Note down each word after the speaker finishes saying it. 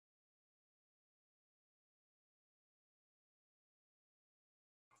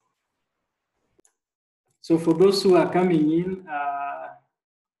So for those who are coming in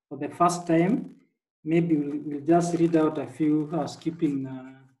for the first time, maybe we'll just read out a few housekeeping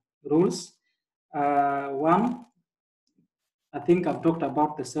rules. One, I think I've talked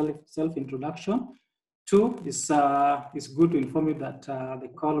about the self-introduction. Two, it's good to inform you that the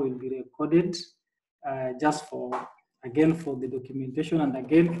call will be recorded just again for the documentation, and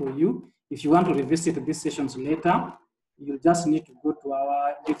again for you. If you want to revisit these sessions later, you just need to go to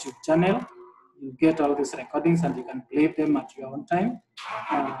our YouTube channel. You get all these recordings and you can play them at your own time.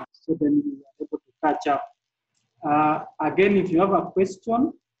 So then you are able to catch up. Again, if you have a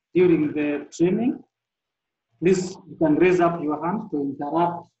question during the training, please, you can raise up your hand to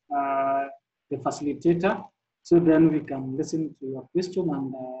interrupt the facilitator, so then we can listen to your question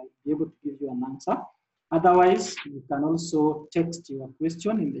and be able to give you an answer. Otherwise, you can also text your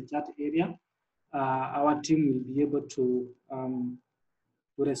question in the chat area. Our team will be able to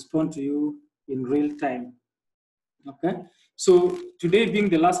respond to you in real time. Okay, so today being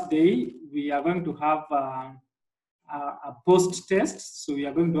the last day, we are going to have a post test. So we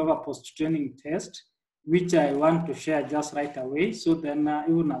are going to have a post-training test, which I want to share just right away. So then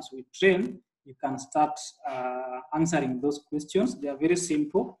even as we train, you can start answering those questions. They are very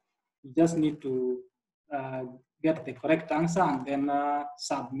simple. You just need to get the correct answer and then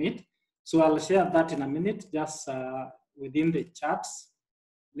submit. So I'll share that in a minute, just within the chats.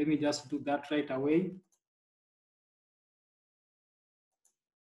 Let me just do that right away.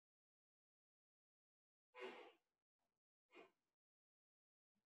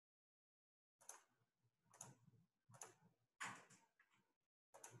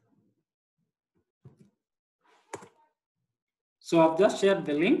 So I've just shared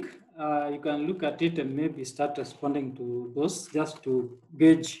the link. You can look at it and maybe start responding to those, just to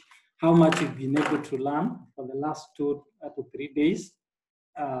gauge how much you've been able to learn for the last 2 to 3 days.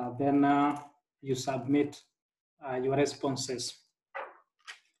 Then you submit your responses.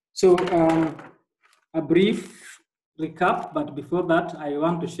 So a brief recap, but before that, I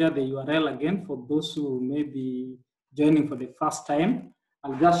want to share the URL again for those who may be joining for the first time.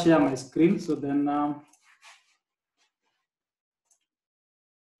 I'll just share my screen, so then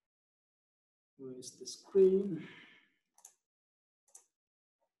where is the screen?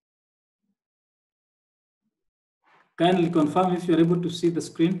 Kindly confirm if you're able to see the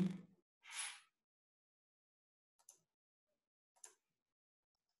screen.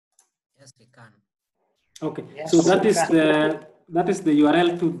 Yes, we can. Okay, yes, so that is the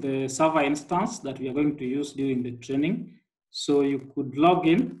URL to the server instance that we are going to use during the training. So you could log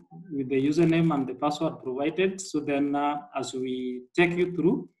in with the username and the password provided. So then as we take you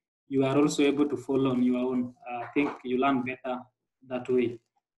through, you are also able to follow on your own. I think you learn better that way.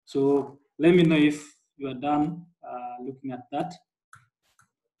 So let me know if you are done looking at that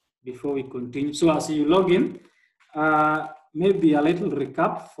before we continue. So as you log in, maybe a little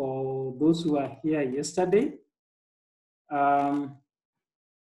recap for those who are here yesterday.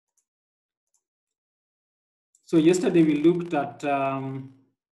 So yesterday we looked at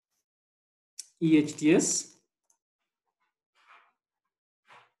EHTS.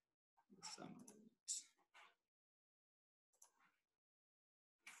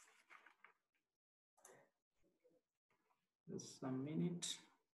 Just a minute.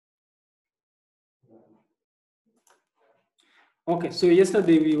 Okay, so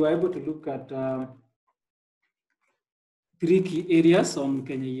yesterday we were able to look at 3 key areas on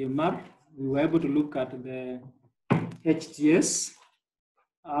KenyaEMR. We were able to look at the HTS,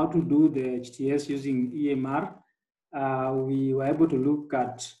 how to do the HTS using EMR. We were able to look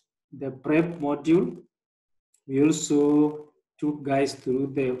at the PrEP module. We also took guys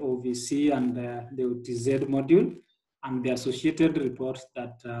through the OVC and the OTZ module and the associated reports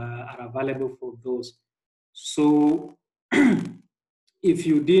that are available for those. So if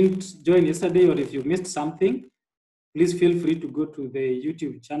you didn't join yesterday or if you missed something, please feel free to go to the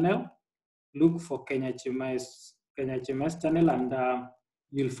YouTube channel, look for KenyaEMR channel, and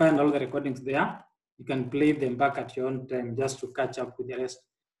you'll find all the recordings there. You can play them back at your own time just to catch up with the rest.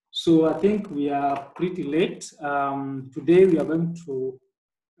 So I think we are pretty late. Today we are going to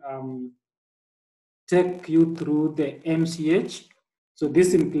take you through the MCH. So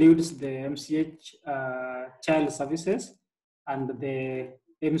this includes the MCH child services and the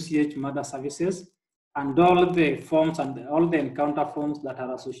MCH mother services, and all the forms and all the encounter forms that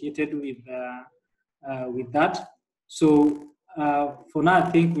are associated with that. So for now,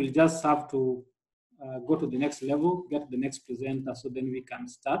 I think we'll just have to go to the next level, get the next presenter, so then we can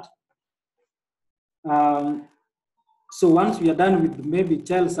start. So once we are done with maybe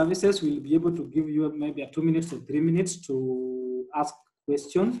child services, we'll be able to give you maybe a 2 minutes or 3 minutes to ask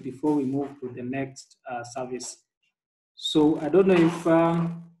questions before we move to the next service. So I don't know if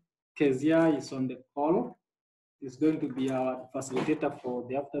Kezia is on the call. Is going to be our facilitator for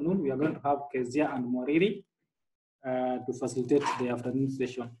the afternoon. We are going to have Kezia and Moriri to facilitate the afternoon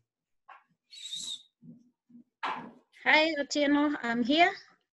session. Hi, Otieno, I'm here.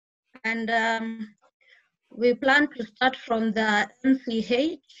 And we plan to start from the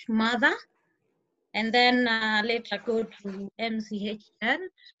MCH mother and then later go to MCH child.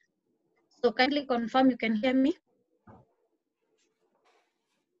 So kindly confirm you can hear me.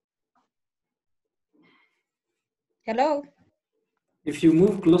 Hello? If you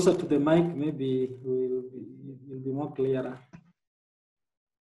move closer to the mic, maybe you'll be more clearer.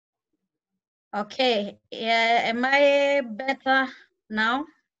 Okay, yeah, am I better now?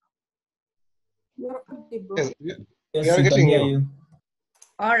 Yes, Yes, we are we can getting hear you. you.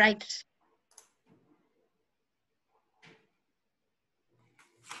 All right.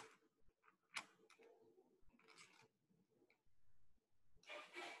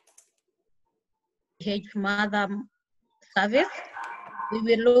 Mother service. We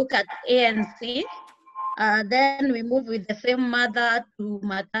will look at ANC. Then we move with the same mother to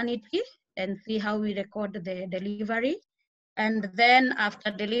maternity and see how we record the delivery. And then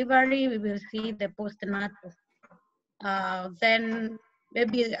after delivery, we will see the postnatal. Then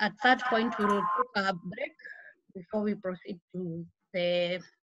maybe at that point, we will take a break before we proceed to the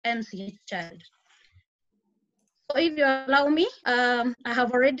MCH child. So if you allow me, I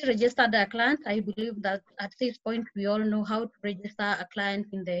have already registered a client. I believe that at this point, we all know how to register a client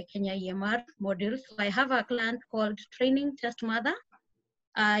in the KenyaEMR module. So I have a client called Training Test Mother.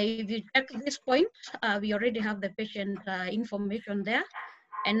 If you check this point, we already have the patient information there.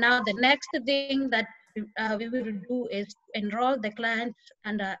 And now the next thing that we will do is enroll the client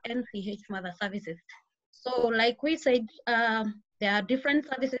under MCH Mother Services. So like we said, there are different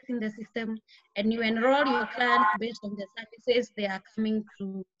services in the system, and you enroll your client based on the services they are coming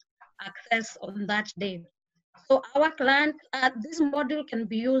to access on that day. So our client, this module can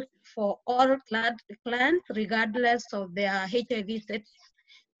be used for all clients regardless of their HIV status.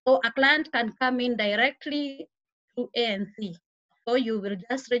 So a client can come in directly to ANC. So you will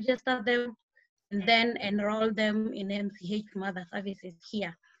just register them and then enroll them in MCH Mother Services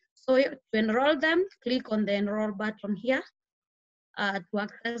here. So to enroll them, click on the enroll button here to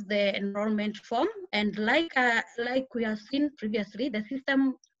access the enrollment form. And like we have seen previously, the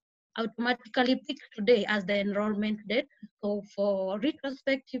system automatically picks today as the enrollment date. So for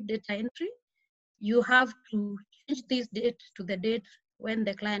retrospective data entry, you have to change this date to the date when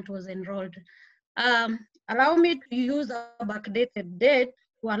the client was enrolled. Allow me to use a backdated date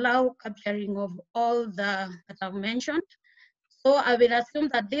to allow capturing of all that I've mentioned. So I will assume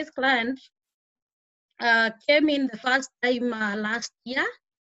that this client came in the first time last year,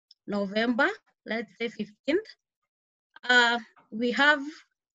 November, let's say 15th. We have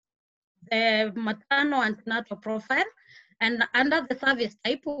the maternal antenatal profile, and under the service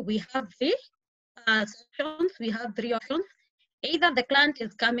type, we have three sections. We have three options. Either the client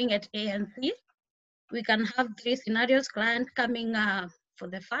is coming at ANC. We can have three scenarios: client coming for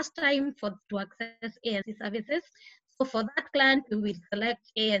the first time to access ANC services. So for that client, we will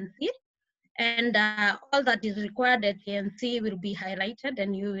select ANC, and all that is required at ANC will be highlighted,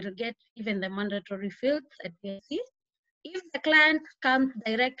 and you will get even the mandatory fields at ANC. If the client comes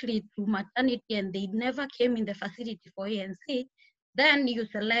directly to maternity and they never came in the facility for ANC, then you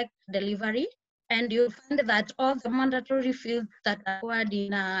select delivery, and you find that all the mandatory fields that are required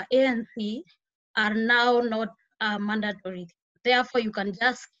in ANC are now not mandatory. Therefore, you can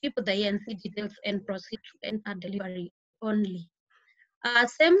just skip the ANC details and proceed to enter delivery only.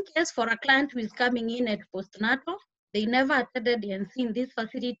 Same case for a client who is coming in at postnatal. They never attended ANC in this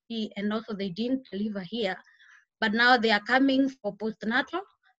facility, and also they didn't deliver here, but now they are coming for postnatal.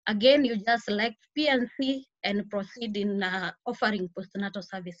 Again, you just select PNC and proceed in offering postnatal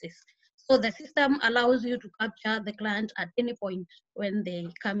services. So the system allows you to capture the client at any point when they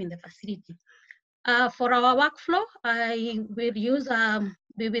come in the facility. For our workflow, I will use,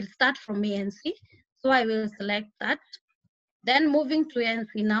 we will start from ANC. So I will select that. Then moving to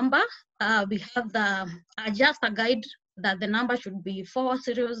ANC number, we have the just a guide that the number should be 4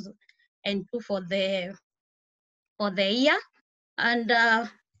 zeros and 2 for the year. And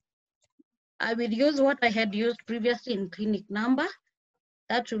I will use what I had used previously in clinic number.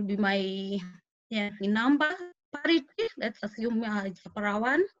 That will be my ANC number. Parity, let's assume it's para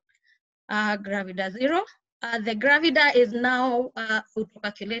 1, gravida 0. The gravida is now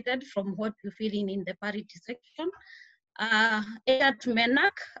auto-calculated from what you fill in the parity section. At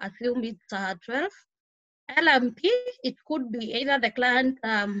MENAC, assume it's 12. LMP, it could be either the client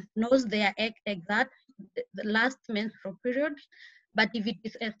knows their exact the last menstrual period, but if it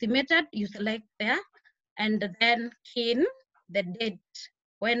is estimated, you select there, and then KEN, the date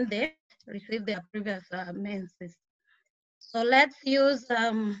when they received their previous menses. So let's use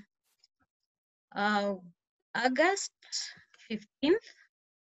August 15th,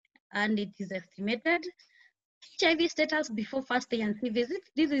 and it is estimated. HIV status before first ANC visit.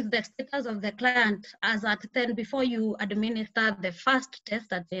 This is the status of the client as at then before you administer the first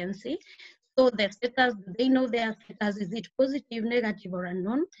test at ANC. So the status, they know their status, is it positive, negative, or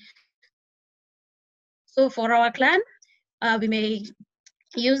unknown? So for our client, we may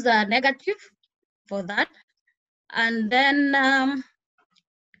use a negative for that. And then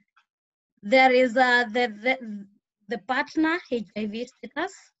there is the partner HIV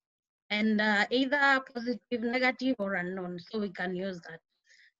status, and either positive, negative, or unknown. So we can use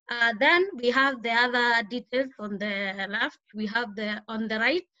that. Then we have the other details on the left. We have on the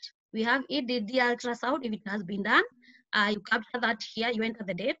right, we have EDD ultrasound if it has been done. You capture that here, you enter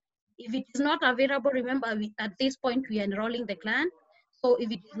the date. If it is not available, remember at this point we are enrolling the client. So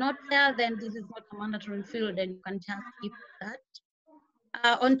if it is not there, then this is not a mandatory field and you can just keep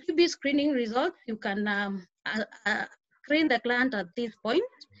that. On TB screening results, you can screen the client at this point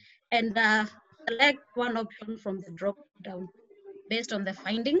and select one option from the drop down based on the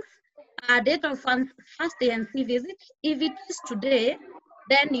findings. Date of first ANC visit, if it is today,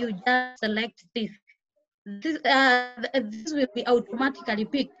 then you just select this. This will be automatically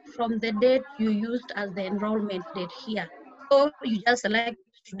picked from the date you used as the enrollment date here. So you just select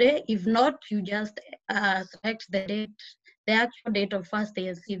today. If not, you just select the date, the actual date of first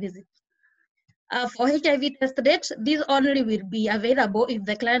ANC visit. For HIV test date, this only will be available if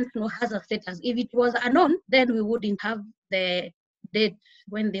the client has a status. If it was unknown, then we wouldn't have the date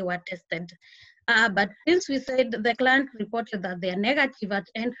when they were tested. But since we said the client reported that they are negative at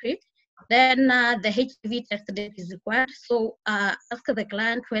entry, then the HIV test date is required. So ask the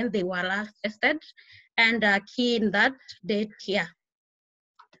client when they were last tested and key in that date here.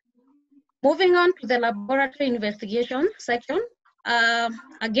 Moving on to the laboratory investigation section.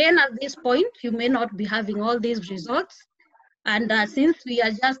 Again, at this point, you may not be having all these results. And since we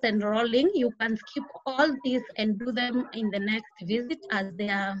are just enrolling, you can skip all these and do them in the next visit as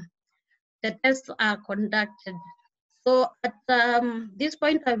the tests are conducted. So at this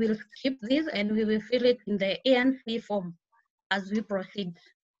point, I will skip this and we will fill it in the ANC form as we proceed.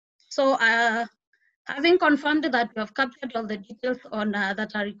 So having confirmed that you have captured all the details on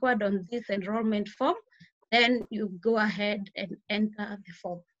that are required on this enrollment form, then you go ahead and enter the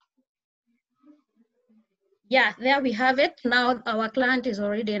form. Yeah, there we have it. Now our client is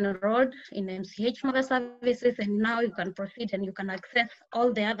already enrolled in MCH Mother Services, and now you can proceed and you can access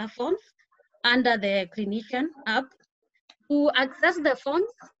all the other forms under the clinician app. To access the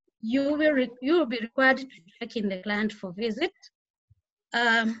forms, you will be required to check in the client for visit.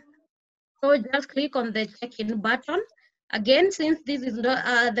 So just click on the check-in button. Again, since this is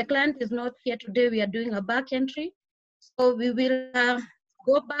not, the client is not here today, we are doing a back entry. So we will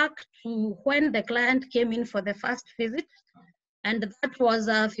go back to when the client came in for the first visit, and that was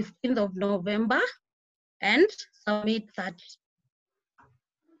 15th of November, and submit that.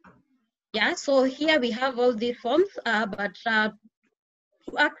 Yeah, so here we have all these forms, but to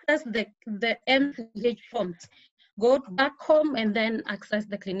access the MCH forms, go back home and then access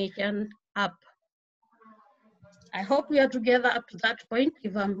the clinician app. I hope we are together up to that point.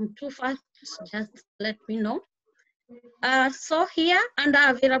 If I'm too fast, just let me know. So here under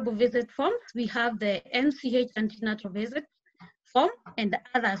available visit forms, we have the MCH antenatal visit form and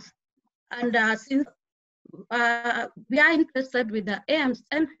others. And since we are interested with the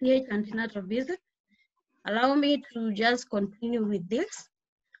MCH antenatal visit, allow me to just continue with this.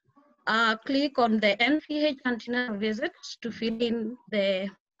 Click on the MCH antenatal visit to fill in the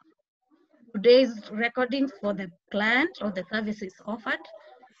today's recordings for the client or the services offered.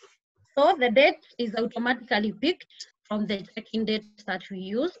 So the date is automatically picked from the check-in date that we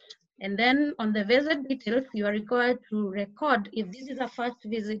used. And then on the visit details, you are required to record if this is a first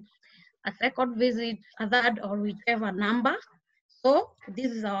visit, a second visit, a third, or whichever number. So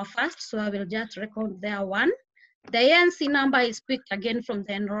this is our first, so I will just record there one. The ANC number is picked again from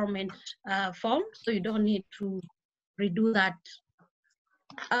the enrollment form, so you don't need to redo that.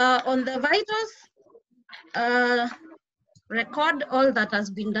 On the vitals, record all that has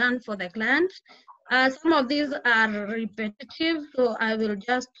been done for the client. Some of these are repetitive, so I will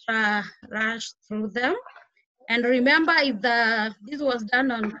just rush through them. And remember, if this was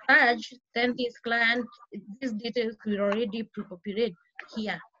done on Crutch, then this client, these details will already pre-populate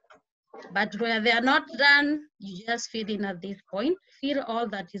here. But where they are not done, you just fill in at this point, fill all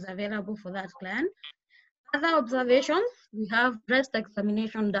that is available for that client. Other observations, we have breast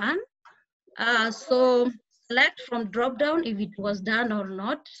examination done. So select from drop down if it was done or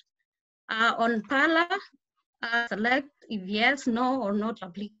not. On Pala, select if yes, no, or not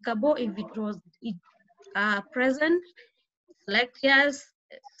applicable. If it was present, select yes.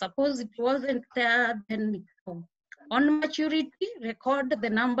 Suppose it wasn't there, then no. On maturity, record the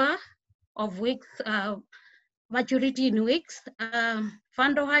number of weeks, maturity in weeks.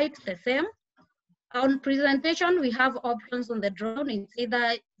 Fundal height, the same. On presentation, we have options on the drone. It's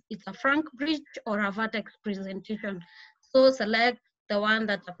either it's a frank bridge or a vertex presentation. So select the one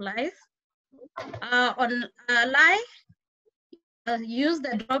that applies. On lie, use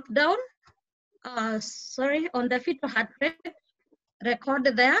the drop down. On the fetal heart rate, record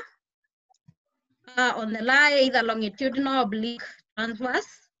there. On the lie, either longitudinal, oblique,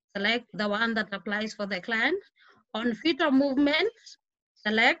 transverse, select the one that applies for the client. On fetal movement,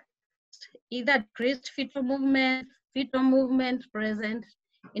 select either decreased fetal movement present,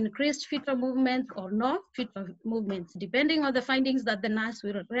 increased fetal movement, or no fetal movements. Depending on the findings that the nurse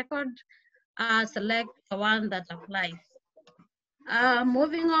will record, select the one that applies.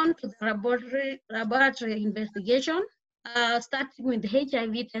 Moving on to the laboratory investigation, starting with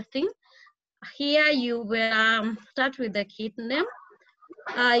HIV testing. Here you will start with the kit name.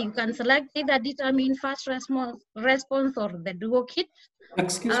 You can select either determine first response or the duo kit.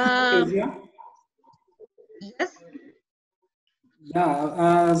 Excuse me, yeah? Yes.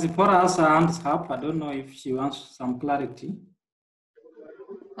 Yeah, Zipporah has her hands up. I don't know if she wants some clarity.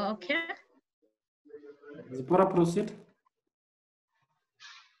 Okay. Zipporah, proceed.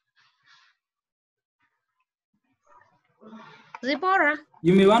 Zipporah.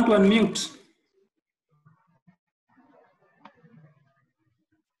 You may want to unmute.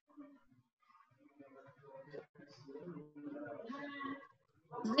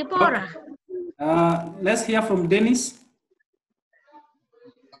 Zipporah. Let's hear from Dennis.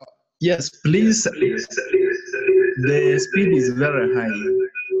 Yes, please. The speed is very high.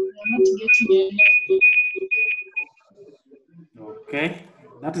 Okay,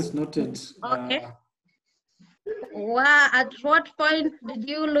 that is noted. Okay. Well, at what point did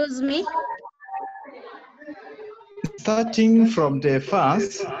you lose me? Starting from the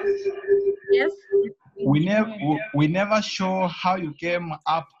first, Yes. we never show how you came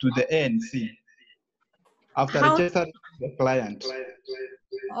up to the ANC after registering the client.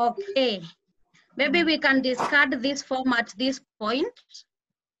 Okay. Maybe we can discard this form at this point,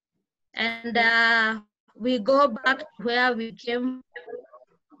 and we go back to where we came.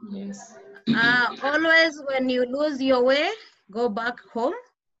 Yes. Always when you lose your way, go back home.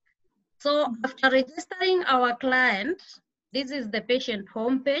 So after registering our client, this is the patient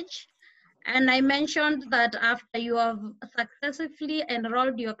homepage. And I mentioned that after you have successfully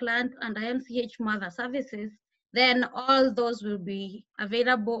enrolled your client under MCH Mother Services, then all those will be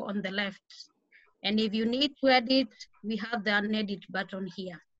available on the left. And if you need to edit, we have the unedit button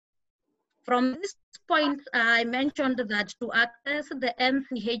here. From this point, I mentioned that to access the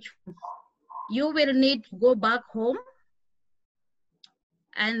MCH, you will need to go back home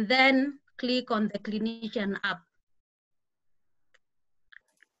and then click on the clinician app.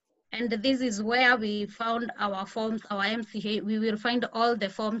 And this is where we found our forms, our MCH. We will find all the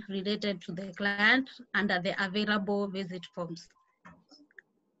forms related to the client under the available visit forms.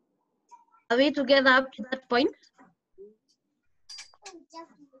 Are we together up to that point?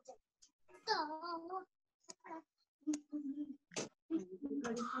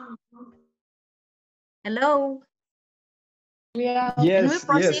 Hello? Yes, Can we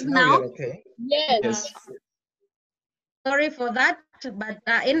proceed now? Okay. Yes. Sorry for that, but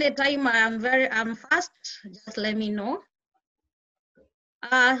in the time I'm fast, just let me know.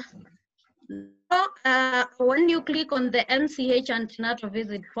 When you click on the MCH antenatal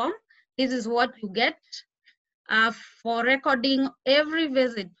visit form, this is what you get for recording every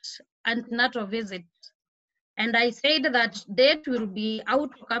visit, antenatal visit. And I said that date will be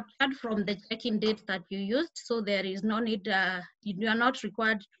auto-captured from the check-in date that you used, so there is no need, you are not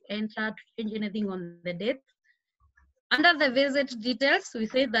required to enter to change anything on the date. Under the visit details, we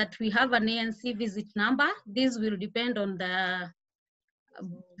say that we have an ANC visit number. This will depend on the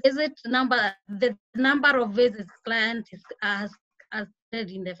visit number, the number of visits client has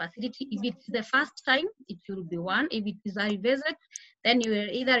in the facility. If it's the first time, it will be 1. If it is a visit, then you will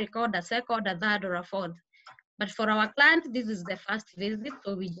either record a second, a third, or a fourth. But for our client, this is the first visit,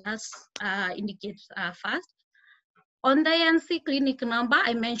 so we just indicate first. On the ANC clinic number,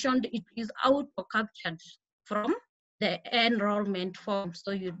 I mentioned it is auto-captured from the enrollment form,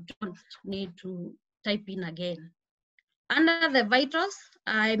 so you don't need to type in again. Under the vitals,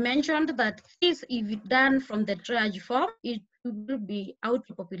 I mentioned that this, if done from the triage form, it will be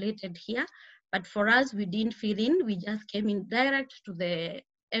auto-populated here. But for us, we didn't fill in. We just came in direct to the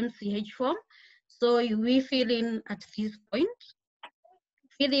MCH form. So we fill in at this point.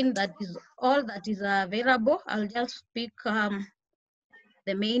 Fill in that is all that is available. I'll just pick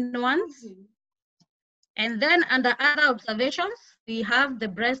the main ones. And then under other observations, we have the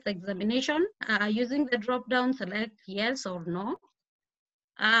breast examination. Using the drop-down, select yes or no.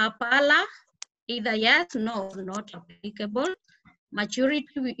 PALA, either yes, no, or not applicable.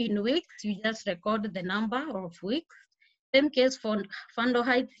 Maturity in weeks, you just record the number of weeks. Same case for fundal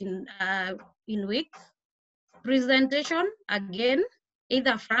height in weeks. Presentation, again,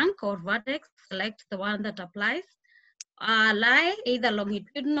 either frank or vertex, select the one that applies. Lie, either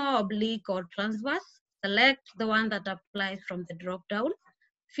longitudinal, oblique, or transverse, select the one that applies from the drop-down.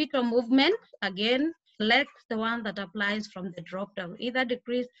 Fetal movement, again, select the one that applies from the drop-down, either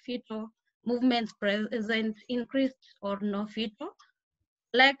decreased fetal movements present, increased or no fetal,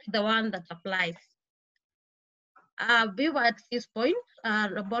 select the one that applies. We were at this point,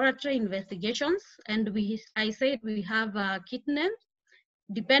 laboratory investigations, and I said we have kit names.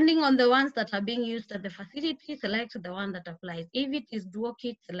 Depending on the ones that are being used at the facility, select the one that applies. If it is dual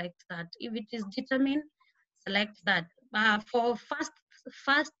kit, select that. If it is determined, select that. For fast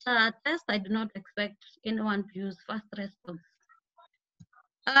test, I do not expect anyone to use fast response.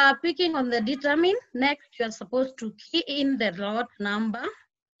 Picking on the determine, next you are supposed to key in the lot number.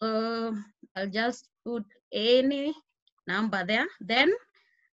 I'll just put any number there. Then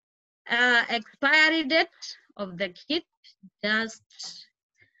expiry date of the kit, just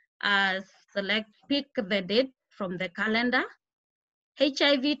pick the date from the calendar.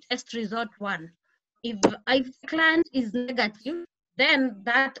 HIV test result 1. If the client is negative, then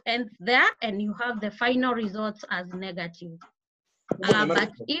that ends there and you have the final results as negative.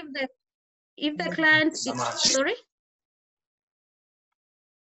 But if the client is, sorry?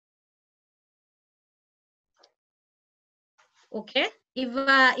 Okay,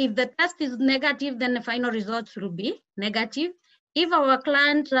 if the test is negative, then the final results will be negative. If our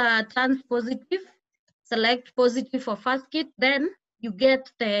client turns positive, select positive for first kit, then you get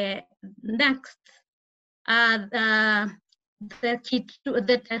the next, the kit,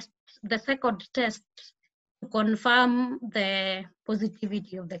 the second test to confirm the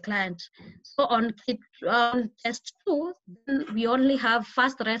positivity of the client. So on test 2, then we only have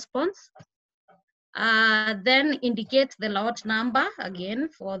first response. Then indicate the lot number again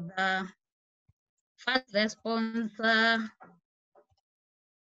for the first response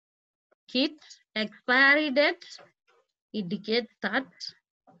kit. Expiry date, indicate that.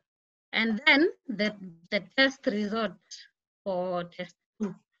 And then the test result for test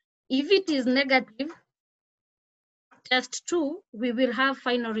 2. If it is negative, test 2, we will have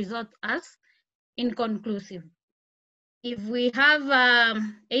final results as inconclusive. If we have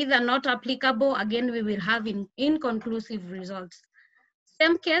either not applicable, again, we will have inconclusive results.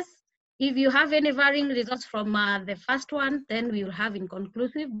 Same case, if you have any varying results from the first one, then we will have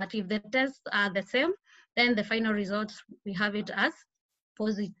inconclusive. But if the tests are the same, then the final results, we have it as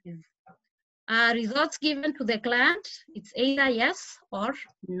positive. Results given to the client, it's either yes or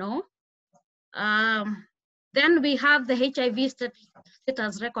no. Then we have the HIV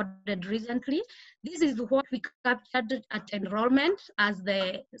status recorded recently. This is what we captured at enrollment as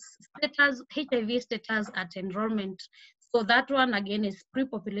the status, HIV status at enrollment. So that one again is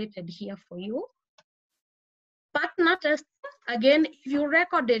pre-populated here for you. Partner testing, again, if you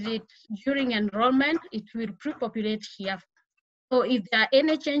recorded it during enrollment, it will pre-populate here. So if there are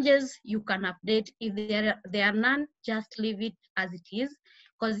any changes, you can update. If there are none, just leave it as it is,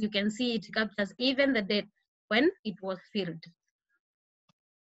 because you can see it captures even the date when it was filled.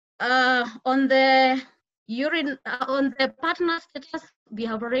 On the urine, on the partner status, we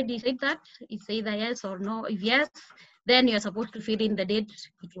have already said that it's either yes or no. If yes, then you're supposed to fill in the date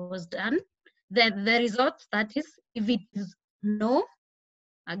it was done. Then the results, that is, if it is no,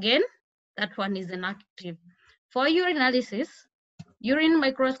 again, that one is inactive. For urine analysis, urine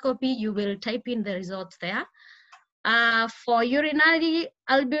microscopy, you will type in the results there. For urinary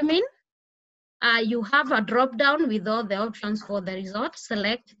albumin, you have a drop down with all the options for the results.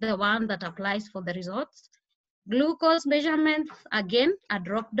 Select the one that applies for the results. Glucose measurements, again, a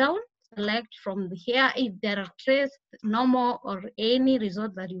drop down. Select from here if there are trace, normal, or any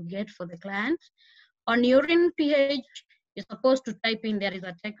result that you get for the client. On urine pH, you're supposed to type in, there is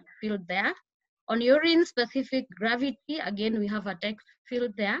a text field there. On urine specific gravity, again, we have a text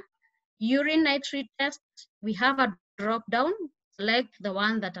field there. Urine nitrate test, we have a drop down, select the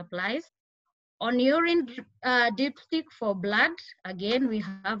one that applies. On urine dipstick for blood, again, we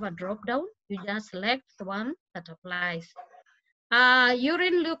have a drop down. You just select the one that applies.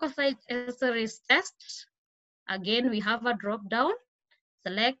 Urine leukocyte esterase test, again, we have a drop down.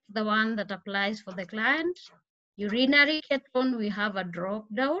 Select the one that applies for the client. Urinary ketone, we have a drop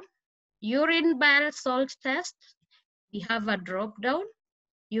down. Urine bile salt test, we have a drop down.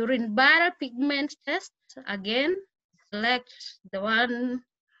 Urine bile pigment test, again, select the one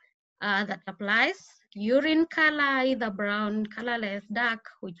that applies. Urine color, either brown, colorless, dark,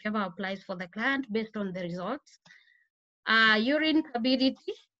 whichever applies for the client based on the results. Urine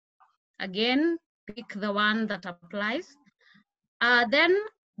turbidity, again, pick the one that applies. Then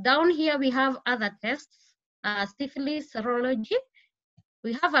down here we have other tests, syphilis serology.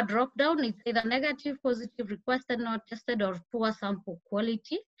 We have a drop down, it's either negative, positive, requested, not tested, or poor sample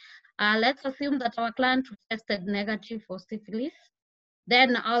quality. Let's assume that our client tested negative for syphilis.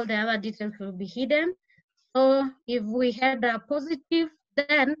 Then all the other details will be hidden. So if we had a positive,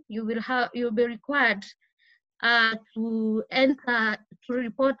 then you'll be required to enter to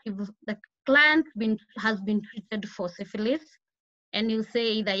report if the client has been treated for syphilis, and you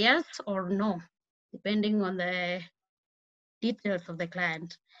say either yes or no, depending on the details of the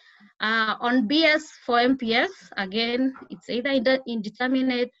client. On BS for MPS, again, it's either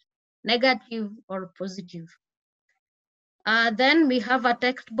indeterminate, negative, or positive. Then we have a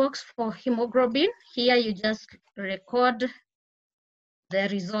text box for hemoglobin. Here you just record the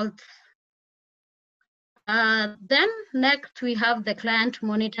results. Then next we have the client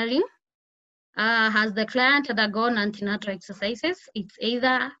monitoring. Has the client undergone antenatal exercises? It's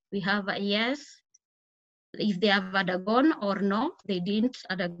either we have a yes, if they have undergone, or no, they didn't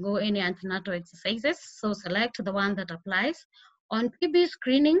undergo any antenatal exercises. So select the one that applies. On TB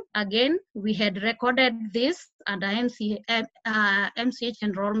screening, again, we had recorded this under MCH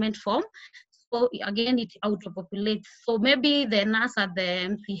enrollment form. So again, it auto-populates. So maybe the nurse at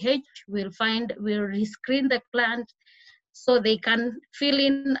the MCH will rescreen the client so they can fill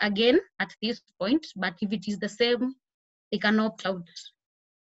in again at this point. But if it is the same, they can opt out.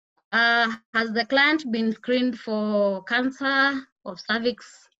 Has the client been screened for cancer of cervix?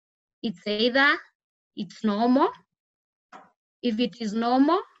 It's either it's normal. If it is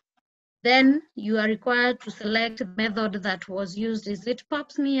normal, then you are required to select the method that was used. Is it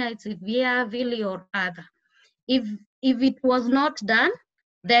pap smear, is it via Vili, or other? If it was not done,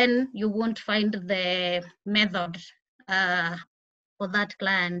 then you won't find the method for that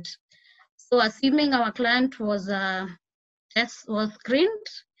client. So assuming our client was screened,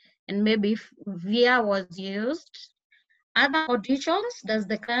 and maybe via was used. Other conditions, does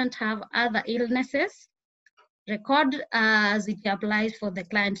the client have other illnesses? Record as it applies for the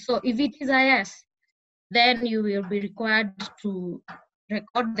client. So if it is a yes, then you will be required to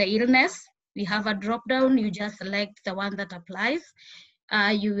record the illness. We have a drop down, you just select the one that applies.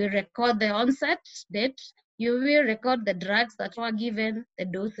 You will record the onset date. You will record the drugs that were given, the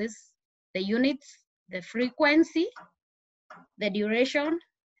doses, the units, the frequency, the duration,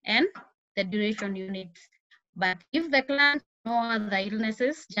 and the duration units. But if the client no other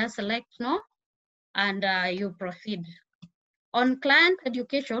illnesses, just select no, and you proceed. On client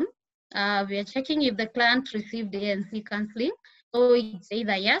education, we are checking if the client received ANC counseling. So it's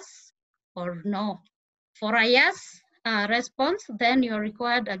either yes or no. For a yes response, then you're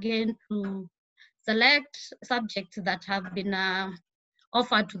required again to select subjects that have been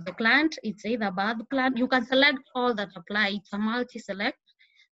offered to the client. It's either birth plan. You can select all that apply. It's a multi-select.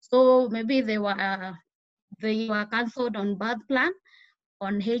 So maybe they were cancelled on birth plan,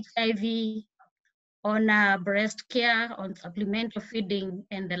 on HIV, on breast care, on supplemental feeding,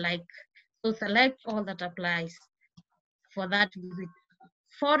 and the like. So select all that applies for that visit.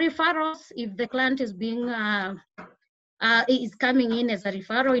 For referrals, if the client is being is coming in as a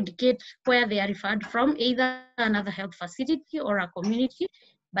referral, indicate where they are referred from, either another health facility or a community,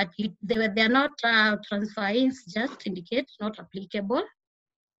 but they are not transferees, just indicate not applicable.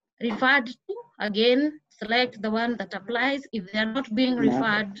 Referred to, again, select the one that applies. If they are not being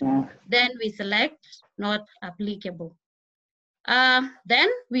referred, then we select not applicable. Then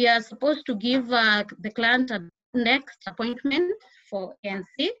we are supposed to give the client a next appointment for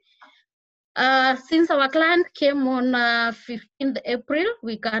ANC. Since our client came on 15th April,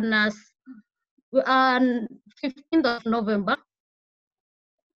 we can, 15th of November,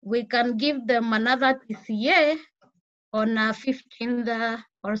 we can give them another TCA on 15th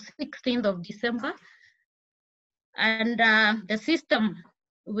or 16th of December. And the system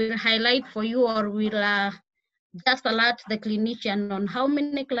will highlight for you, or will just alert the clinician on how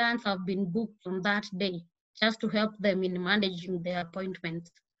many clients have been booked on that day. just to help them in managing their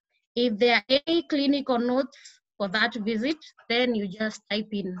appointments. If there are any clinical notes for that visit, then you just type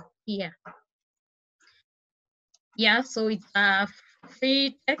in here. Yeah, so it's a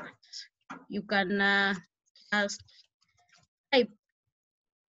free text. You can just type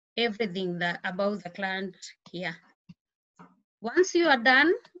everything about the client here. Once you are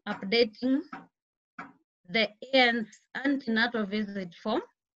done updating the antenatal visit form,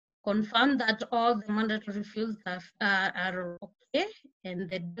 confirm that all the mandatory fields are okay and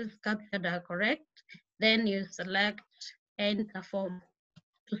the details captured are correct. Then you select enter form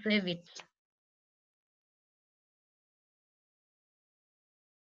to save it.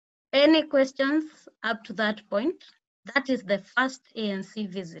 Any questions up to that point? That is the first ANC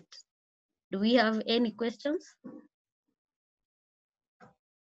visit. Do we have any questions?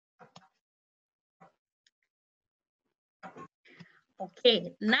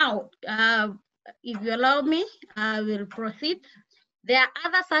 Okay, now, if you allow me, I will proceed. There are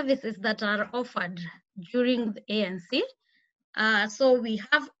other services that are offered during the ANC. So we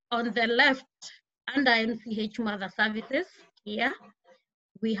have on the left, under MCH Mother Services here,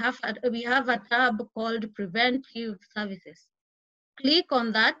 we have a tab called Preventive Services. Click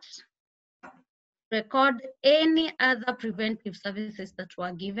on that, record any other preventive services that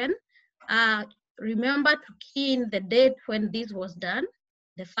were given. Remember to key in the date when this was done,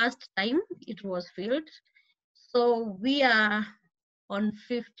 the first time it was filled. So we are on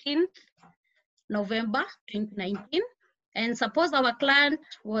 15th November 2019. And suppose our client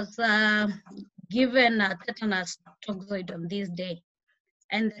was given a tetanus toxoid on this day.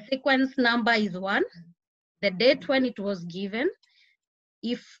 And the sequence number is 1, the date when it was given.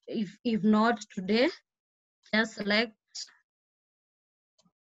 If not today, just select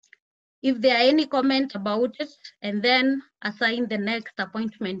if there are any comment about it, and then assign the next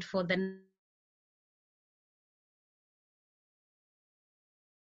appointment for the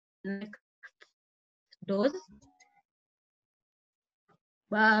next dose.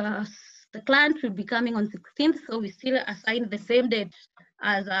 The client will be coming on 16th, so we still assign the same date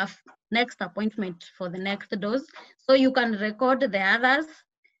as our next appointment for the next dose. So you can record the others.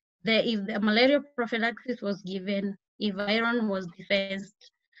 If the malaria prophylaxis was given, if iron was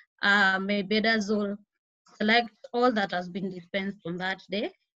dispensed, mebendazole, select all that has been dispensed on that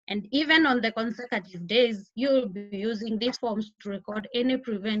day. And even on the consecutive days, you'll be using these forms to record any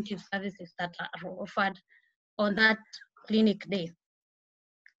preventive services that are offered on that clinic day.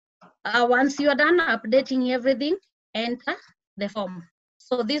 Once you're done updating everything, enter the form.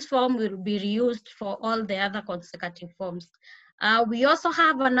 So this form will be reused for all the other consecutive forms. We also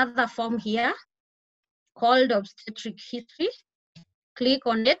have another form here called obstetric history. Click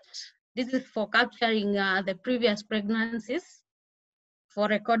on it. This is for capturing the previous pregnancies, for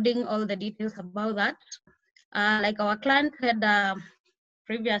recording all the details about that. Like our client had a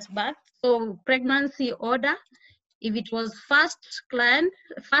previous birth, so pregnancy order, if it was first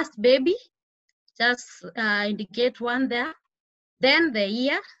baby, just indicate 1 there. Then the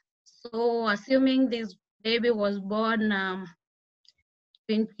year, so assuming this baby was born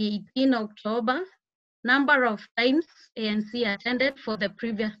 2018 October, number of times ANC attended for the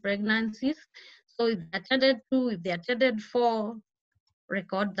previous pregnancies. So if they attended 2, if they attended 4,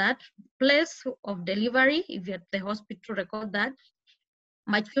 record that. Place of delivery, if you're at the hospital, record that.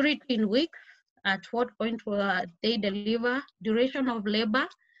 Maturity in weeks, at what point will they deliver. Duration of labor,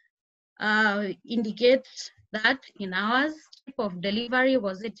 indicate that in hours. Type of delivery,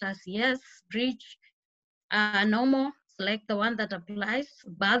 was it as yes, breech, normal, select the one that applies.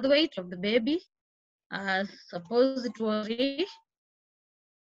 Birth weight of the baby, suppose it was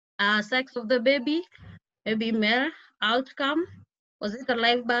sex of the baby male. Outcome, was it a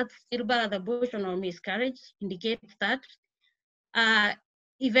live birth, stillbirth, abortion, or miscarriage? Indicate that.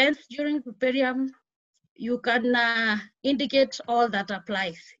 Events during puerperium, you can indicate all that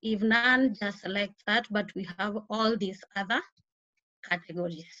applies. If none, just select that, but we have all these other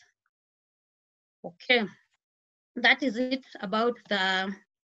categories. Okay, that is it about the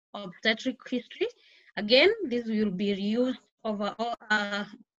obstetric history. Again, this will be reused over all,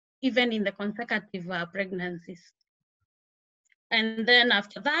 even in the consecutive pregnancies. And then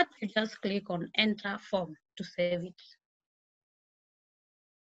after that, you just click on enter form to save it.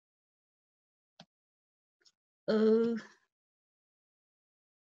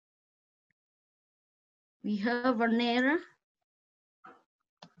 We have an error.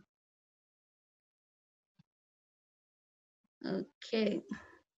 Okay.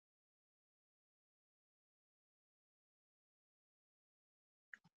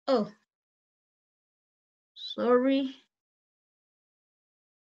 Oh, sorry.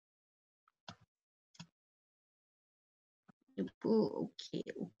 Okay.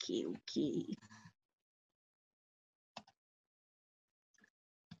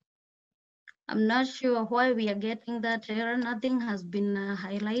 I'm not sure why we are getting that error. Nothing has been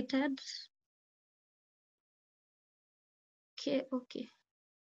highlighted. Okay.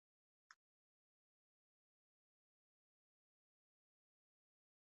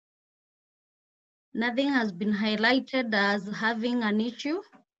 Nothing has been highlighted as having an issue.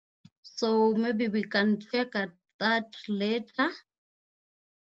 So maybe we can check at that later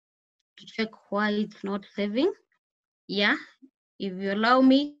to check why it's not saving. Yeah, if you allow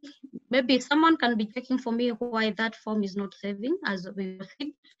me, maybe someone can be checking for me why that form is not saving as we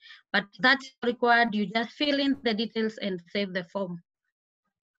proceed, but that's required. You just fill in the details and save the form.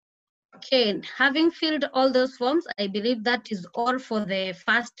 Okay, having filled all those forms, I believe that is all for the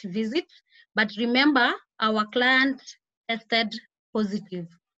first visit. But remember, our client tested positive.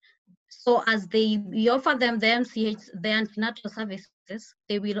 So as we offer them the MCH, the antenatal services,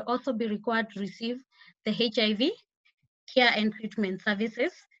 they will also be required to receive the HIV care and treatment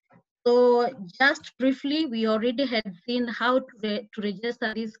services. So just briefly, we already had seen how to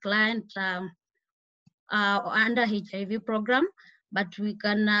register this client under HIV program, but we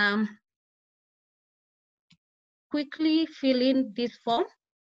can quickly fill in this form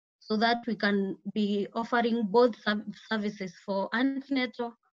so that we can be offering both services for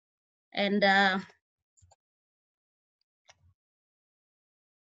antenatal and care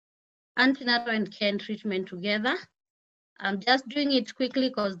and treatment together. I'm just doing it quickly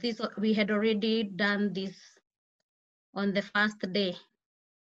because we had already done this on the first day.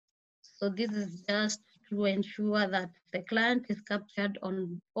 So this is just to ensure that the client is captured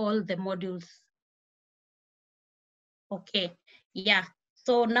on all the modules. Okay, yeah.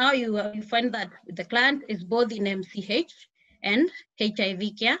 So now you find that the client is both in MCH and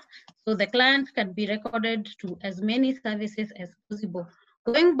HIV care. So the client can be recorded to as many services as possible.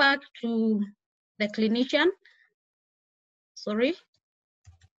 Going back to the clinician, sorry.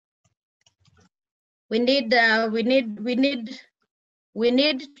 We need to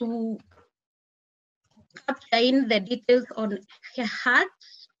capture in the details on her heart.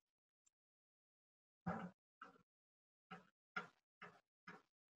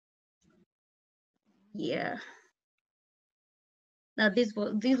 Yeah. Now this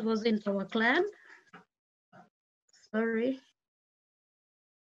wasn't our client. Sorry.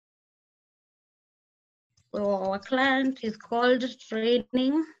 So our client is called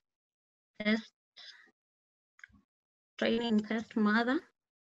training test mother.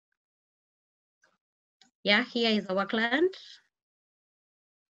 Yeah, here is our client.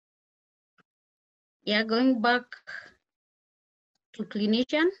 Yeah, going back to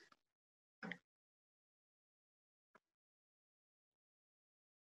clinician.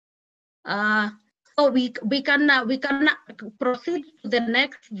 So we can proceed to the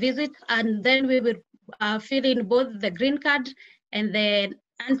next visit, and then we will fill in both the green card and the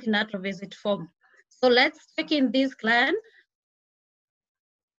antenatal visit form. So let's check in this client.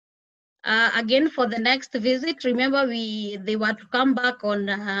 Again, for the next visit, remember they were to come back on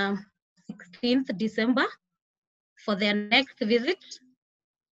 16th December for their next visit.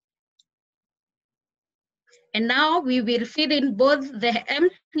 And now we will fill in both the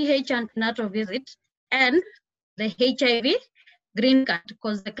MCH antenatal visit and the HIV green card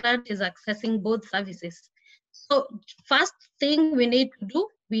because the client is accessing both services. So first thing we need to do,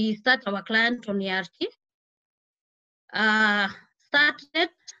 we start our client on ERT. Start date,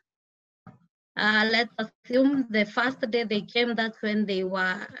 let's assume the first day they came, that's when they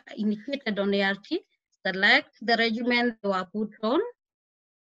were initiated on ERT. Select the regimen they were put on,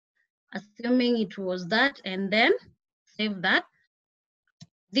 assuming it was that, and then save that.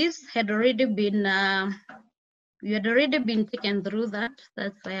 This had already been, we had already been taken through that.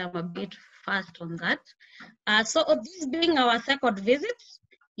 That's why I'm a bit fast on that. So this being our second visit,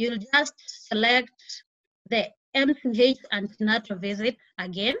 you'll just select the MCH antenatal visit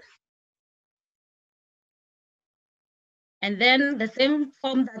again. And then the same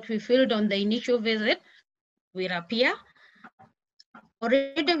form that we filled on the initial visit will appear.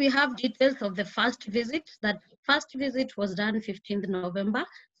 Already we have details of the first visit. That first visit was done 15th November.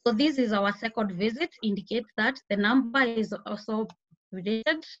 So this is our second visit, indicates that the number is also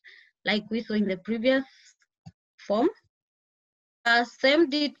related, like we saw in the previous form. Same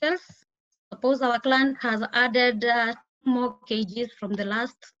details. Suppose our client has added 2 more kgs from the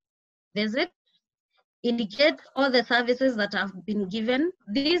last visit. Indicate all the services that have been given.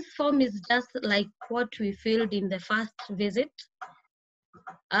 This form is just like what we filled in the first visit.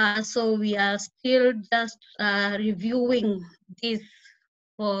 So we are still just reviewing this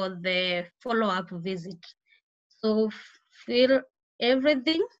for the follow-up visit. So fill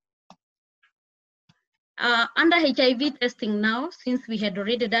everything. Under HIV testing now, since we had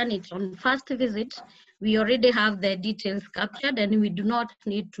already done it on first visit, we already have the details captured and we do not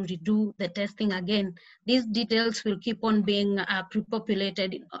need to redo the testing again. These details will keep on being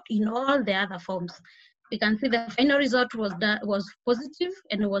pre-populated in all the other forms. We can see the final result was positive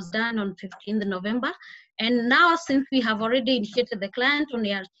and it was done on 15th November. And now, since we have already initiated the client on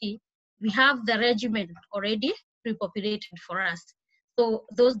ART, we have the regimen already pre-populated for us. So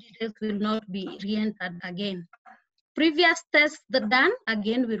those details will not be re-entered again. Previous tests that done,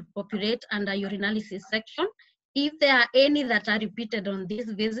 again, will populate under your analysis section. If there are any that are repeated on this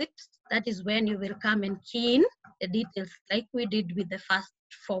visit, that is when you will come and key in the details like we did with the first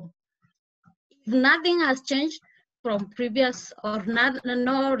form. If nothing has changed from previous or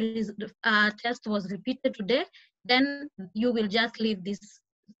no test was repeated today, then you will just leave this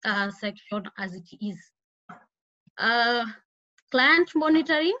section as it is. Client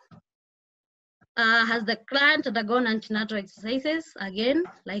monitoring. Has the client undergone antenatal exercises? Again,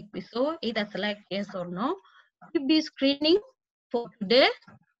 like we saw, either select yes or no. TB screening for today,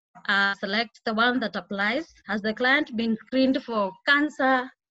 select the one that applies. Has the client been screened for cancer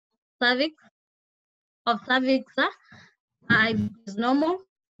cervix of cervix? If it is normal,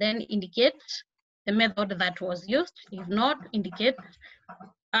 then indicate the method that was used. If not, indicate.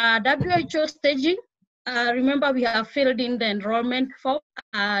 WHO staging. Remember, we have filled in the enrollment form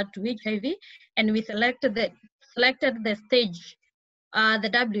to HIV, and we selected the stage,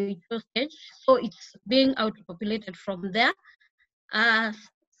 the WHO stage. So it's being auto-populated from there.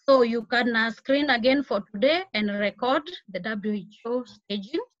 So you can screen again for today and record the WHO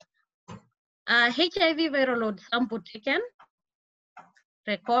staging. HIV viral load sample taken,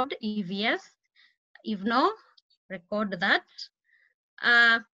 record if yes. If no, record that.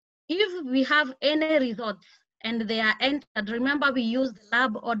 If we have any results and they are entered, remember we use the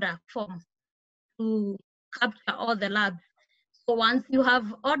lab order form to capture all the labs. So once you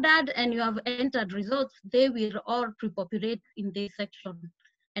have ordered and you have entered results, they will all pre-populate in this section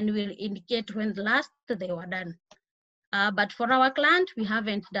and will indicate when last they were done. But for our client, we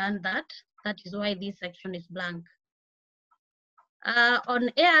haven't done that. That is why this section is blank.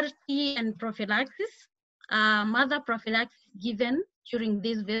 On ART and prophylaxis, mother prophylaxis given during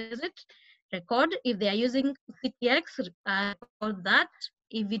this visit, record. If they are using CTX, record that.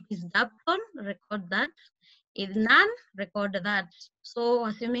 If it is Dapton, record that. If none, record that. So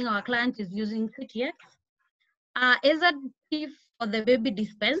assuming our client is using CTX, AZP for the baby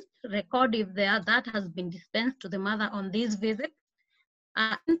dispensed, record if that has been dispensed to the mother on this visit.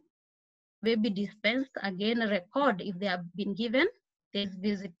 Baby dispensed, again, record if they have been given this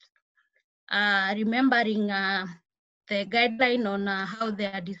visit. Remembering the guideline on how they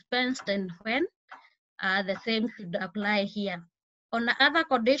are dispensed and when, the same should apply here. On the other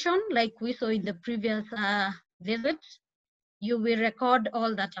condition, like we saw in the previous visit, you will record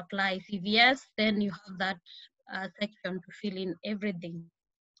all that applies. If yes, then you have that section to fill in everything.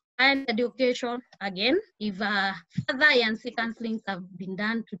 And education, again, if further ANC counselings have been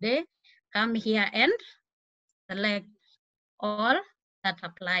done today, come here and select all that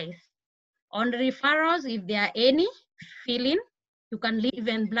applies. On referrals, if there are any, fill in. You can leave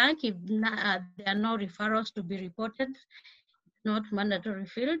even blank if there are no referrals to be reported, not mandatory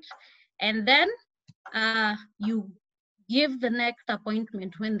field. And then you give the next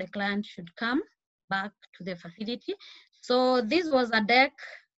appointment when the client should come back to the facility. So this was a DEC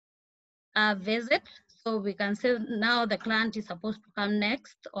visit. So we can say now the client is supposed to come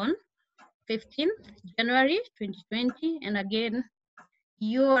next on 15th January 2020. And again,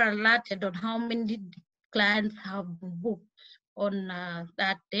 you are alerted on how many clients have been booked on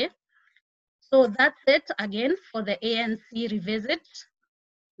that day. So that's it again for the ANC revisit.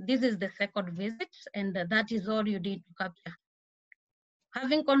 This is the second visit, and that is all you need to capture.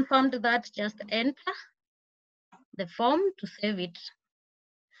 Having confirmed that, just enter the form to save it.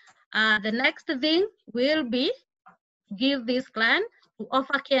 The next thing will be to give this client to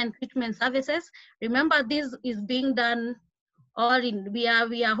offer care and treatment services. Remember, this is being done all in, we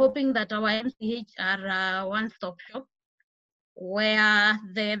are hoping that our MCH are one-stop shop where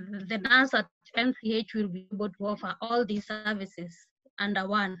the nurse at MCH will be able to offer all these services under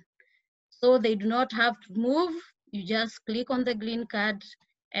one. So they do not have to move. You just click on the green card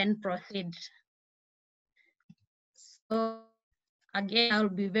and proceed. So again, I'll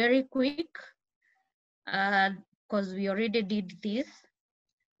be very quick because we already did this.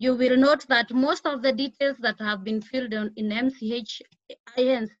 You will note that most of the details that have been filled in MCH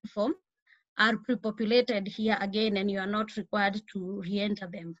ANC form are pre-populated here again, and you are not required to re-enter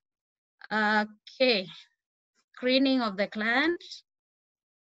them. Okay, screening of the client,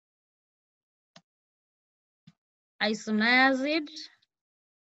 isoniazid,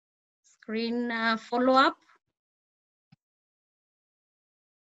 screen follow-up,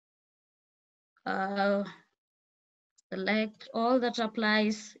 select all that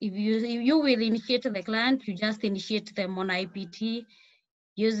applies. If you will initiate the client, you just initiate them on IPT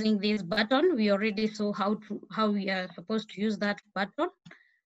using this button. We already saw how we are supposed to use that button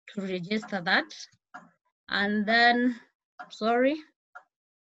to register that. And then, sorry,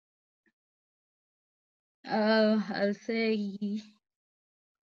 I'll say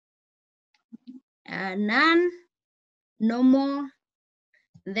none, no more.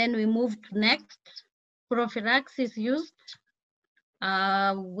 Then we move to next. Prophylaxis used.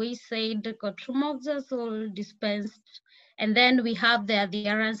 We said cotrimoxazole dispensed. And then we have the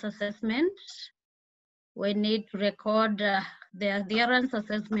adherence assessment. We need to record the adherence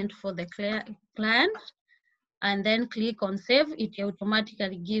assessment for the client, and then click on save. It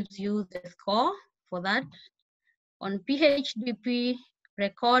automatically gives you the score for that. On PHDP,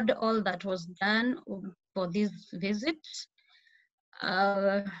 record all that was done for this visit.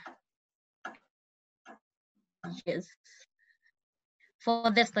 Yes. For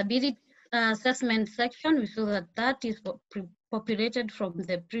the stability assessment section, we saw that that is populated from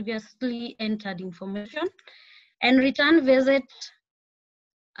the previously entered information. And return visit,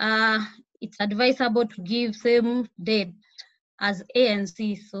 it's advisable to give same date as A and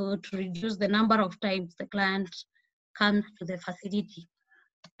C, so to reduce the number of times the client comes to the facility.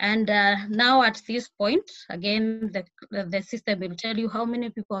 And now at this point, again, the system will tell you how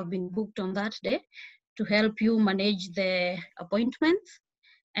many people have been booked on that day to help you manage the appointments.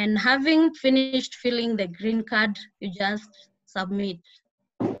 And having finished filling the green card, you just submit.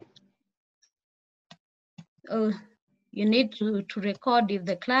 You need to record if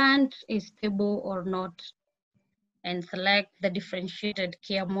the client is stable or not, and select the differentiated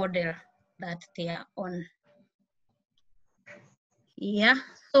care model that they are on. Yeah,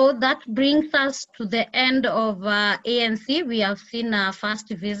 so that brings us to the end of ANC. We have seen our first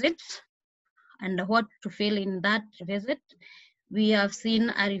visit and what to fill in that visit. We have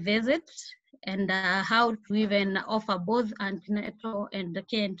seen a revisit and how to even offer both antenatal and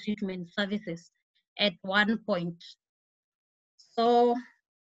care and treatment services at one point. So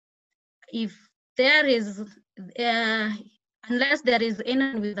if there is, unless there is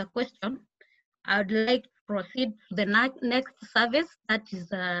anyone with a question, I would like to proceed to the next service, that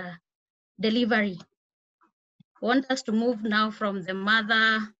is delivery. I want us to move now from the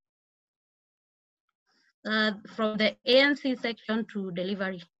mother, from the ANC section to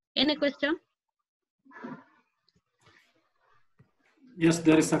delivery. Any question? Yes,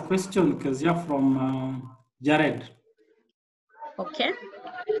 there is a question, Kezia, from Jared. Okay.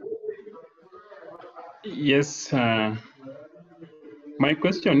 Yes, my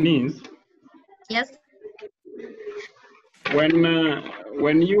question is, Yes.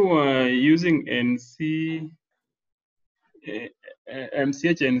 when you are using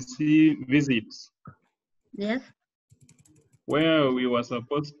MCHNC visits, Yes. where we were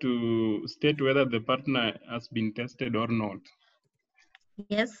supposed to state whether the partner has been tested or not.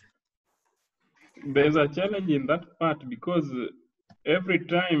 Yes. There's a challenge in that part because every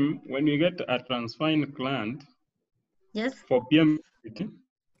time when you get a transfined client, yes, for PM,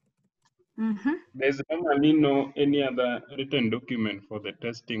 mm-hmm. there's normally no any other written document for the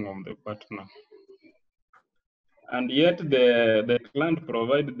testing of the partner. And yet the client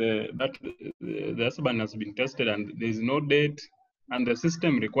provided that the husband has been tested and there is no date, and the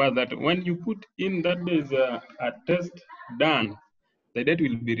system requires that when you put in that there is a test done, the date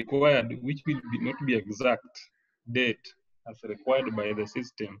will be required, which will not be exact date as required by the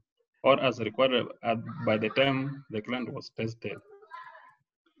system or as required by the time the client was tested.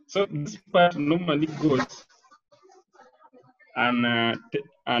 So this part normally goes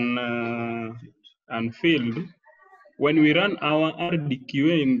unfilled. When we run our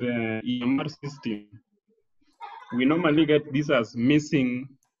RDQA in the EMR system, we normally get this as missing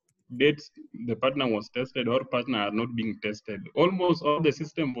dates the partner was tested or partner are not being tested. Almost all the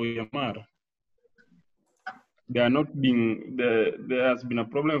system for EMR, they are not being, there has been a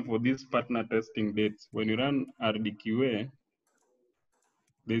problem for these partner testing dates. When you run RDQA,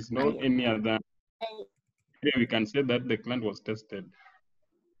 there's no any other way we can say that the client was tested.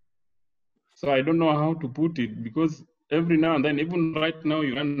 So I don't know how to put it, because every now and then, even right now,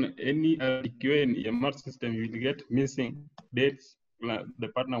 you run any RDQA in EMR system, you will get missing dates the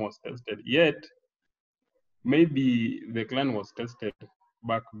partner was tested. Yet, maybe the client was tested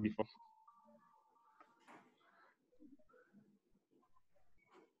back before.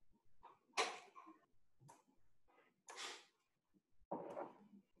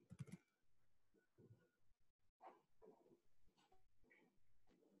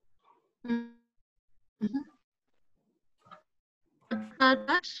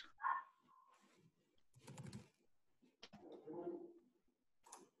 that?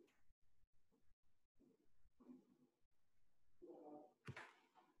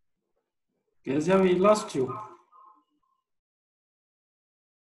 Kezia, we lost you.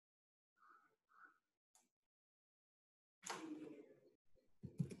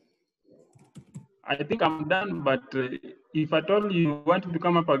 I think I'm done, but if at all you want to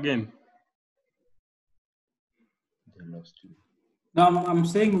come up again. They lost you. No, I'm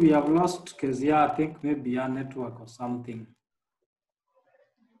saying we have lost Kezia. I think maybe our network or something.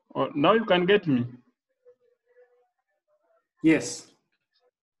 Oh, now you can get me. Yes.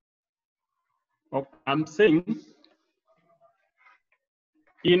 Okay. I'm saying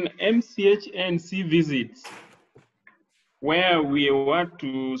in MCHNC visits, where we want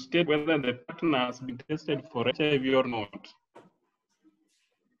to state whether the partner has been tested for HIV or not.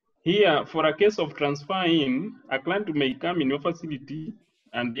 Here, for a case of transfer in, a client may come in your facility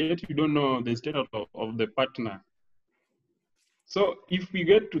and yet you don't know the status of the partner. So if we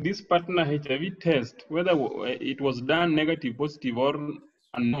get to this partner HIV test, whether it was done negative, positive, or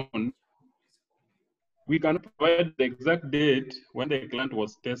unknown, we can provide the exact date when the client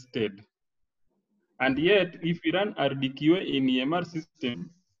was tested. And yet, if we run RDQA in EMR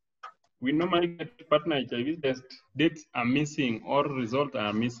system, we normally get partner HIV test, dates are missing or results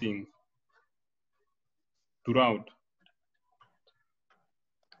are missing throughout.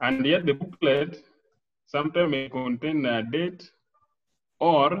 And yet the booklet sometimes may contain a date,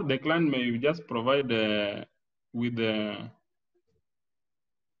 or the client may just provide with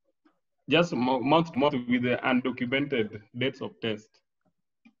just month to month with the undocumented dates of test.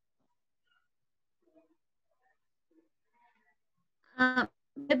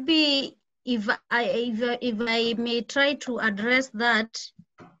 Maybe if I may try to address that,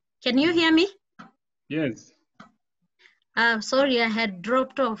 can you hear me? Yes. Sorry, I had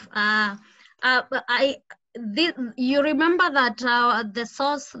dropped off. You remember that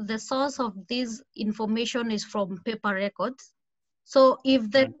the source of this information is from paper records. So if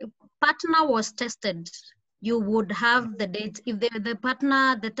the partner was tested, you would have the dates. If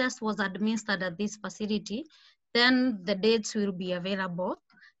the test was administered at this facility, then the dates will be available.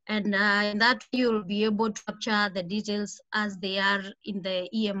 And in that you'll be able to capture the details as they are in the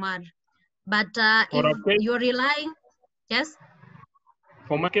EMR. But if you're relying, yes?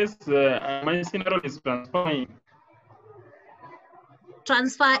 For my case, my scenario is transferring.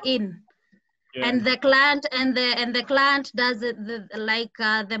 Transfer in. Yeah. And the client does it,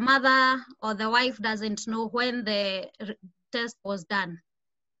 the mother or the wife doesn't know when the test was done.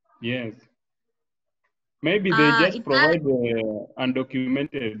 Yes. Maybe they just provide the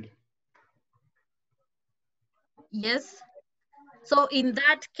undocumented. Yes. So in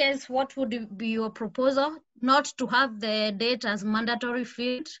that case, what would be your proposal? Not to have the date as mandatory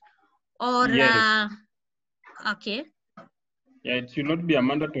field, or yes. Okay. Yeah, it should not be a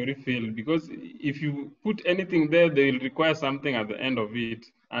mandatory field, because if you put anything there, they will require something at the end of it.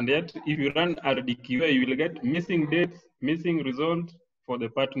 And yet, if you run RDQA, you will get missing dates, missing results for the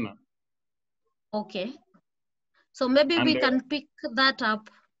partner. Okay. So maybe we can pick that up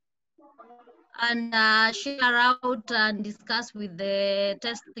and share out and discuss with the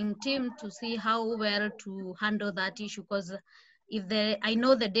testing team to see how well to handle that issue. Because I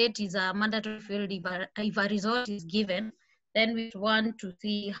know the date is a mandatory field, if a result is given, then we want to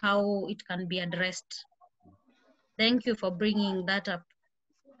see how it can be addressed. Thank you for bringing that up.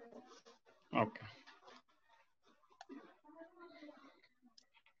 Okay.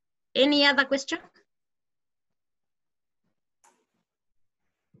 Any other question?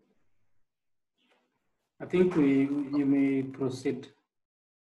 I think you may proceed.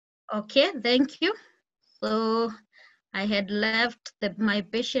 Okay, thank you. So I had left my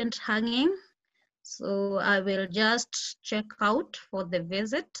patient hanging. So I will just check out for the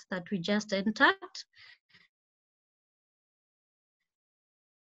visit that we just entered.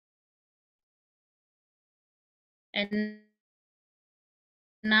 And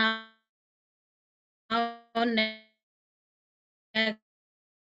now next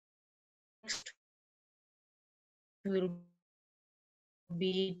will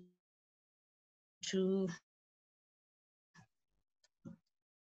be to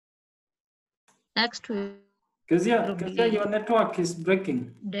Kezia, your network is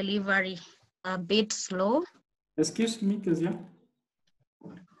breaking. Delivery a bit slow. Excuse me, Kezia.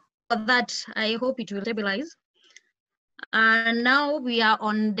 For that, I hope it will stabilize. And now we are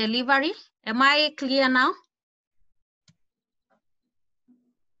on delivery. Am I clear now?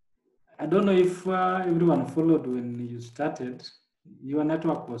 I don't know if everyone followed when you started. Your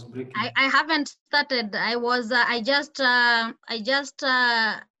network was breaking. I haven't started. I just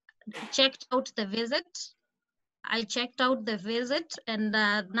checked out the visit. I checked out the visit, and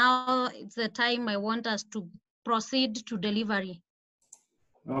now it's the time I want us to proceed to delivery.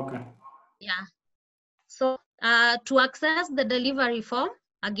 Okay. Yeah. So to access the delivery form,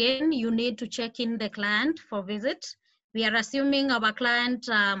 again, you need to check in the client for visit. We are assuming our client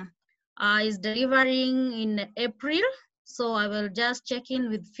is delivering in April. So I will just check in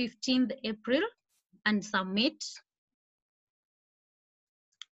with 15th April and submit.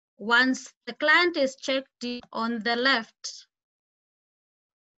 Once the client is checked on the left,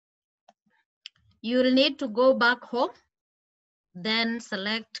 you'll need to go back home, then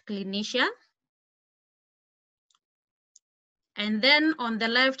select clinician. And then on the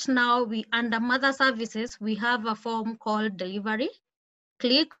left now, under mother services, we have a form called delivery.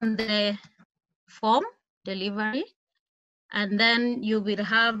 Click on the form, delivery, and then you will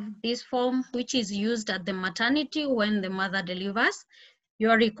have this form, which is used at the maternity when the mother delivers.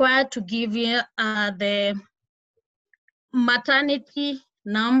 You're required to give the maternity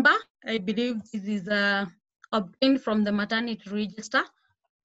number. I believe this is obtained from the maternity register.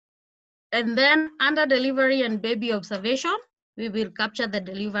 And then under delivery and baby observation, we will capture the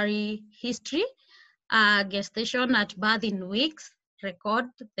delivery history, gestation at birth in weeks, record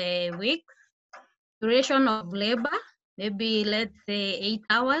the weeks, duration of labor, maybe let's say 8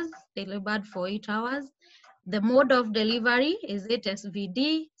 hours, they labored for 8 hours. The mode of delivery, is it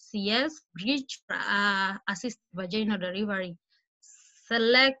SVD, CS, bridge, assisted vaginal delivery?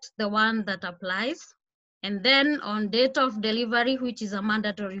 Select the one that applies. And then on date of delivery, which is a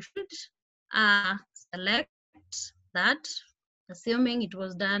mandatory field, select that, assuming it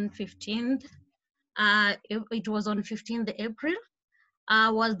was done 15th, it was on 15th April.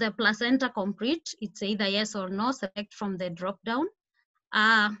 Was the placenta complete? It's either yes or no, select from the drop down.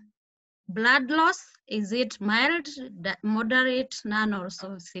 Blood loss, is it mild, moderate, none, or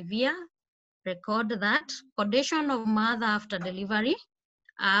so severe? Record that. Condition of mother after delivery,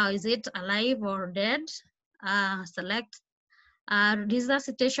 is it alive or dead? Select.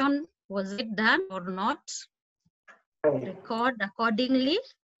 Resuscitation, was it done or not? Record accordingly.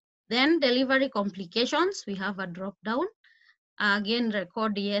 Then delivery complications, we have a drop down. Again,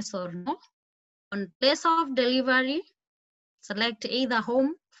 record yes or no. On place of delivery, select either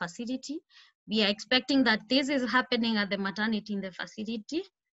home, facility. We are expecting that this is happening at the maternity in the facility.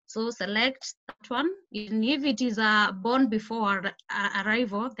 So select that one. Even if it is born before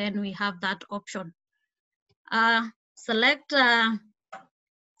arrival, then we have that option. Select if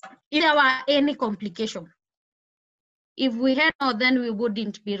there were any complication. If we had no, then we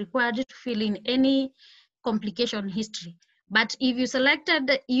wouldn't be required to fill in any complication history. But if you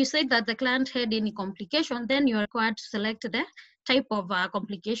selected, you said that the client had any complication, then you're required to select the type of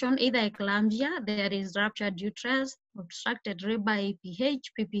complication, either eclampsia, there is ruptured uterus, obstructed labor, PPH,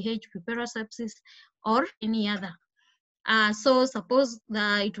 puerperal sepsis, or any other. So suppose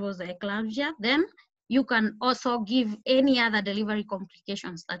that it was eclampsia, then you can also give any other delivery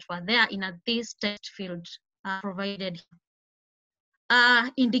complications that were there in this test field provided.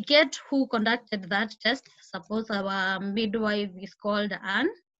 Indicate who conducted that test. Suppose our midwife is called Anne,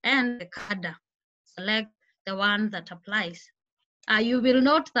 and the CADA. Select the one that applies. You will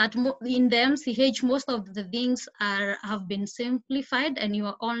note that in the MCH, most of the things have been simplified, and you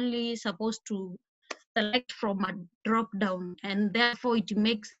are only supposed to select from a drop down, and therefore it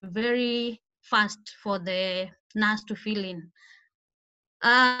makes very fast for the nurse to fill in.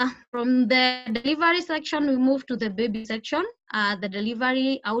 From the delivery section, we move to the baby section. The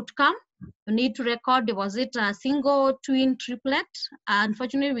delivery outcome, you need to record, was it a single, twin, triplet?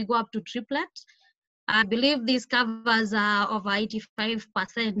 Unfortunately, we go up to triplet. I believe this covers over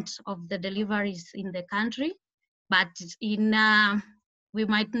 85% of the deliveries in the country, but in we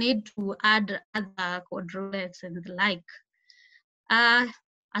might need to add other quadruplets and the like.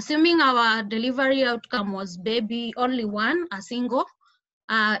 Assuming our delivery outcome was baby only one, a single,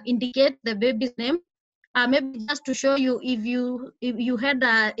 indicate the baby's name. Maybe just to show you, if you had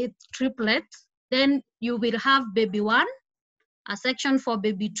it's triplets, then you will have baby one, a section for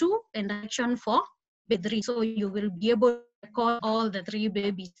baby two, and a section for baby three. So you will be able to record all the three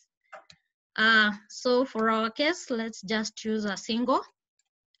babies. So for our case, let's just choose a single.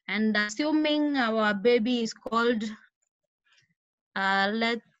 And assuming our baby is called,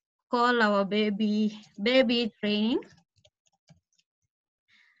 let's call our baby training.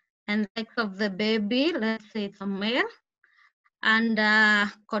 And sex of the baby, let's say it's a male. And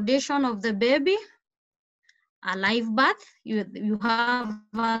condition of the baby, a live birth. You have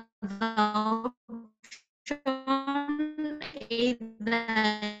the option either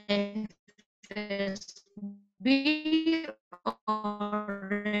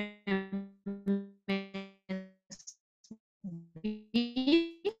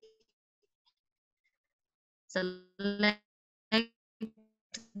select the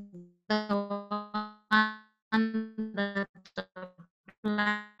one that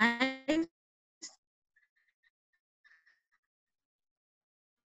applies.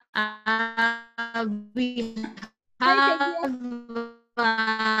 We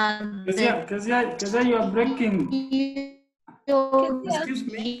have Kezia, you are breaking. Excuse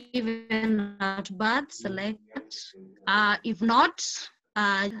me. given at birth, select. If not,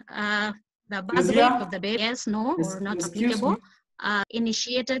 the birth Kezia? weight of the baby, yes, no, or not Excuse applicable. me.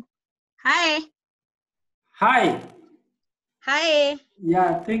 Initiated. Hi. Hi. Hi.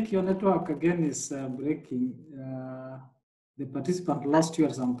 Yeah, I think your network again is breaking. The participant lost you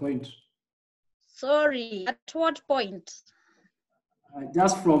at some point. Sorry. At what point?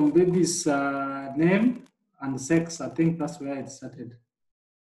 Just from baby's name and sex, I think that's where it started.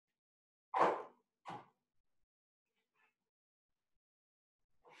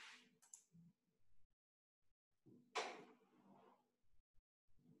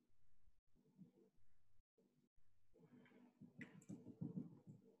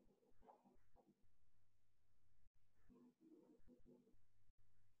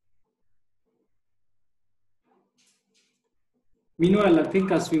 Meanwhile, I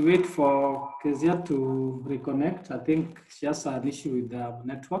think as we wait for Kezia to reconnect, I think she has an issue with the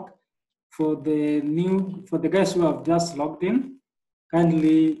network. For the guys who have just logged in,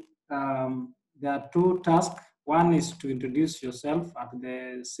 kindly, there are two tasks. One is to introduce yourself at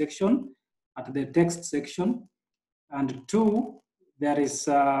the text section. And two, there is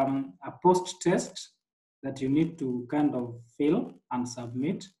a post test that you need to kind of fill and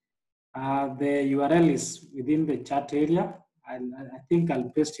submit. The URL is within the chat area. I think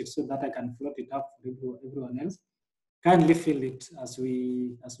I'll paste it so that I can float it up for everyone else. Kindly fill it as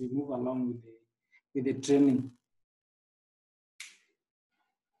we move along with the training.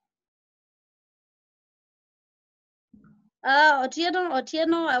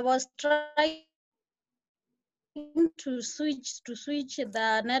 Otieno, I was trying to switch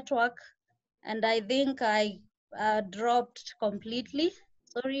the network, and I think I dropped completely.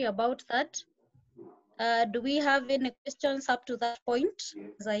 Sorry about that. Do we have any questions up to that point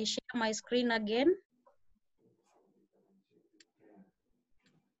as I share my screen again?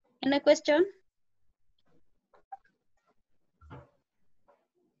 Any question?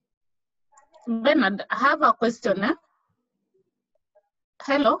 Bernard, I have a question.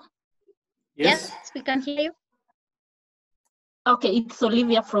 Hello? Yes, we can hear you. Okay, it's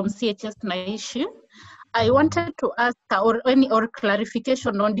Olivia from CHS Naishi. I wanted to ask or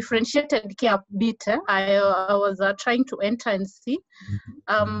clarification on differentiated care bit. I was trying to enter and see.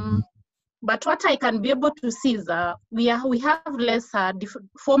 But what I can be able to see is we have less different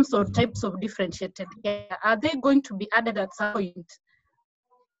forms or types of differentiated care. Are they going to be added at some point?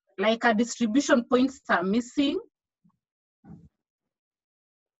 Like distribution points are missing.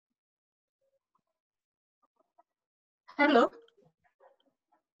 Hello?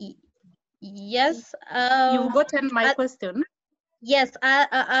 Yes. You've gotten my question? Yes.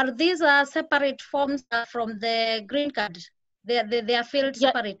 Are these separate forms from the green card? They are filled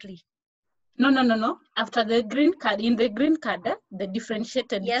separately. No. After the green card, in the green card, the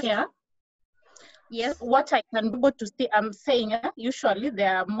differentiated care. Yes. What I can be able to see, I'm saying usually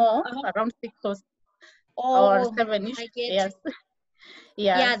there are more, around 6 or 7-ish. Yes.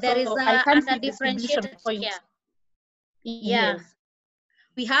 Yeah, there is I can under see distribution point. care. Yeah. Yes.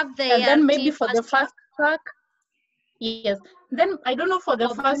 We have the and then maybe for the fast track. Yes. Then I don't know for the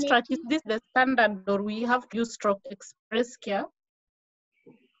fast track, is this the standard or we have to use stroke express care?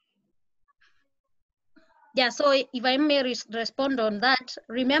 Yeah, so if I may respond on that,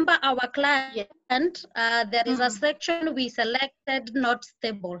 remember our client, there is a section we selected not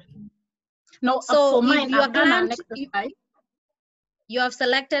stable. No, so for mine, your I've done an client, exercise. You have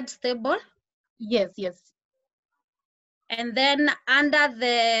selected stable? Yes. And then under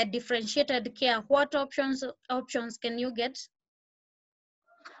the differentiated care, what options can you get?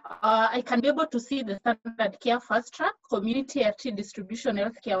 I can be able to see the standard care fast track, community RT distribution,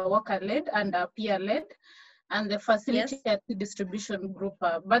 healthcare worker led and peer led, and the facility RT distribution group.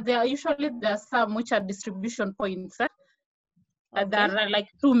 But there are some which are distribution points. There are like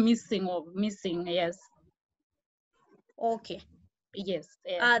two missing. Yes. Okay. Yes.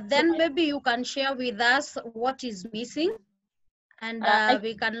 Then maybe you can share with us what is missing, and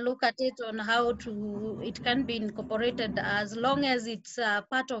we can look at it on how it can be incorporated as long as it's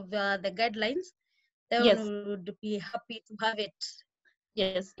part of the guidelines. Then we would be happy to have it.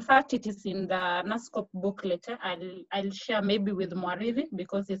 Yes, in fact, it is in the NASCOP booklet. I'll share maybe with Mwariri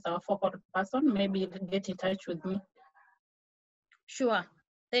because he's our focal person. Maybe he'll get in touch with me. Sure.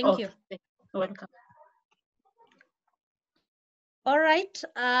 Thank you. Welcome. All right.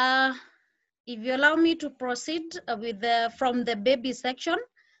 If you allow me to proceed with from the baby section,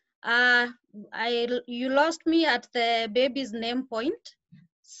 you lost me at the baby's name point.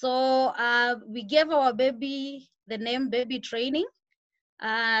 So we gave our baby the name baby training.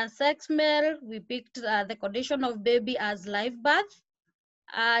 Sex male, we picked the condition of baby as live birth.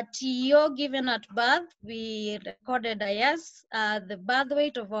 TO given at birth, we recorded a yes. The birth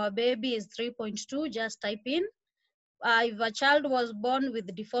weight of our baby is 3.2, just type in. If a child was born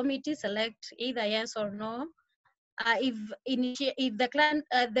with deformity, select either yes or no. If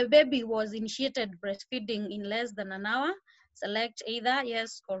the baby was initiated breastfeeding in less than an hour, select either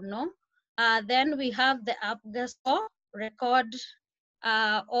yes or no. Then we have the APGA score, record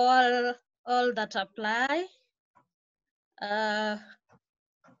all that apply.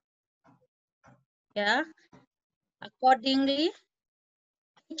 Yeah, accordingly.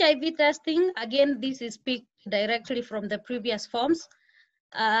 HIV testing, again, this is picked directly from the previous forms.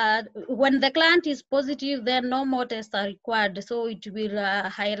 When the client is positive, then no more tests are required. So it will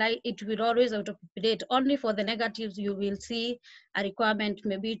highlight, it will always auto-populate. Only for the negatives, you will see a requirement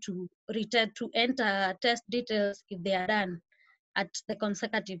maybe to return to enter test details if they are done at the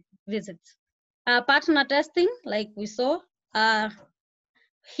consecutive visits. Partner testing, like we saw,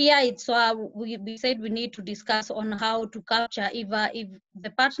 here it's we said we need to discuss on how to capture if the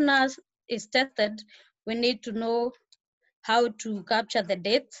partners is tested, we need to know how to capture the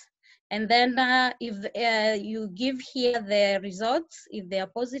dates. And then if you give here the results, if they are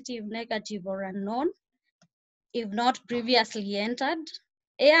positive, negative, or unknown, if not previously entered.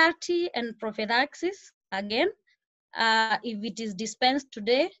 ART and prophylaxis, again, if it is dispensed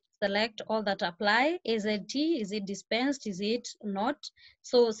today, select all that apply. AZT, is it dispensed, is it not?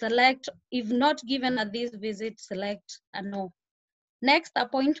 So select, if not given at this visit, select a no. Next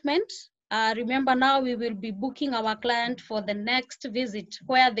appointment, remember now we will be booking our client for the next visit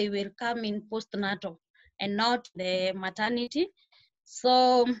where they will come in postnatal and not the maternity.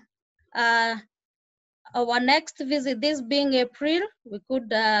 So our next visit, this being April, we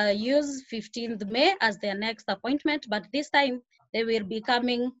could use 15th May as their next appointment, but this time they will be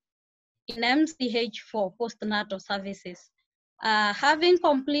coming in MCH for postnatal services. Having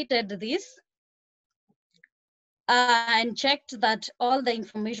completed this and checked that all the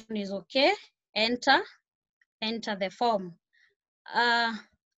information is okay, enter the form.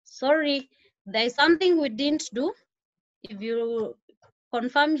 Sorry, there is something we didn't do. If you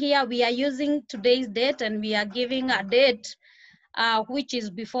confirm here, we are using today's date and we are giving a date which is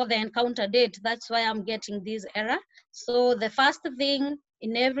before the encounter date. That's why I'm getting this error. So the first thing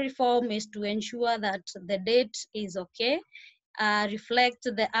in every form is to ensure that the date is okay, reflect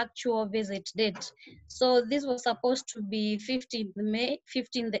the actual visit date. So this was supposed to be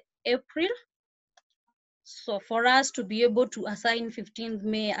 15th April. So for us to be able to assign 15th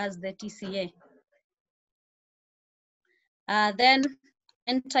May as the TCA. Then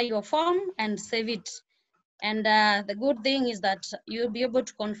enter your form and save it. And the good thing is that you'll be able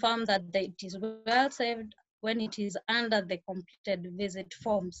to confirm that it is well saved when it is under the completed visit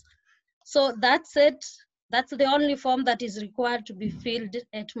forms. So that's it. That's the only form that is required to be filled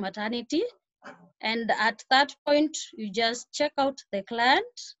at maternity. And at that point, you just check out the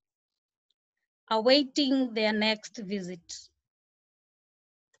client awaiting their next visit.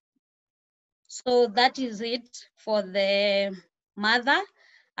 So that is it for the mother.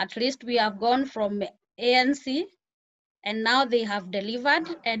 At least we have gone from ANC and now they have delivered.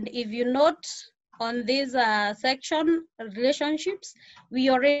 And if you note on this section, relationships, we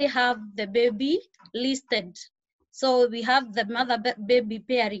already have the baby listed. So we have the mother-baby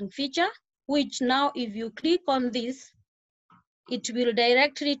pairing feature, which now if you click on this, it will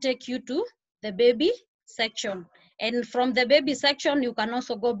directly take you to the baby section. And from the baby section, you can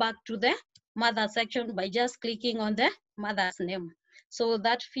also go back to the mother section by just clicking on the mother's name. So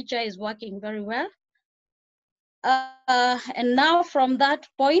that feature is working very well. And now from that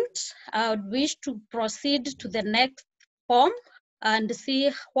point, I would wish to proceed to the next form and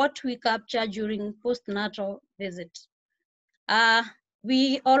see what we capture during postnatal visit.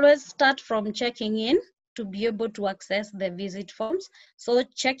 We always start from checking in to be able to access the visit forms. So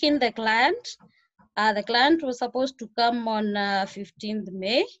checking the client. The client was supposed to come on 15th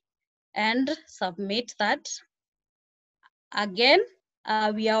May and submit that. Again,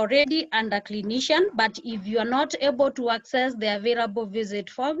 we are already under clinician, but if you are not able to access the available visit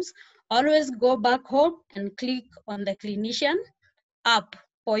forms, always go back home and click on the clinician app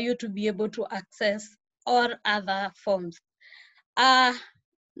for you to be able to access all other forms.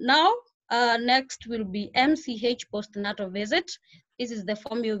 Now, next will be MCH postnatal visit. This is the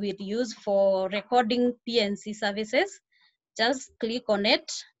form you will use for recording PNC services. just click on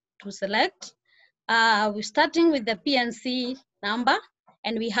it to select. We're starting with the PNC number,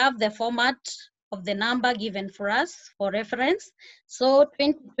 and we have the format of the number given for us for reference. So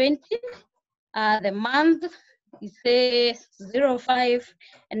 2020, the month is say 05,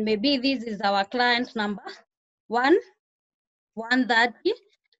 and maybe this is our client number 130.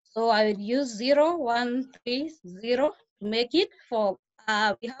 So I will use 0130 to make it for,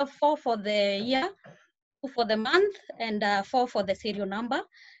 we have 4 for the year, 2 for the month, and 4 for the serial number.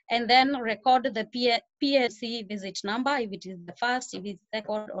 And then record the PLC visit number, if it is the first, if it's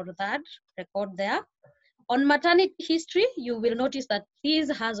second or third, record there. On maternity history, you will notice that this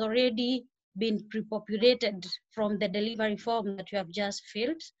has already been pre-populated from the delivery form that you have just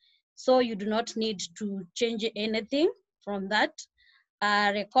filled. So you do not need to change anything from that.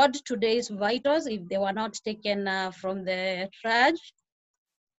 Record today's vitals if they were not taken from the triage.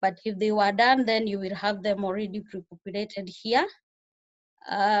 But if they were done, then you will have them already pre-populated here.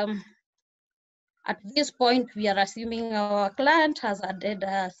 At this point, we are assuming our client has added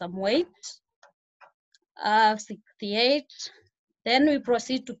some weight, 68. Then we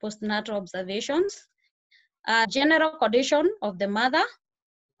proceed to postnatal observations. General condition of the mother,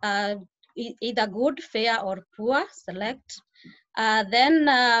 either good, fair, or poor, select. Then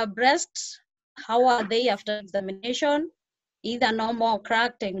breasts, how are they after examination? Either normal,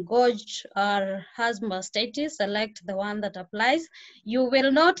 cracked, engorged, or has mastitis, select the one that applies. You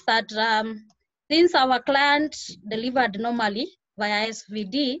will note that since our client delivered normally via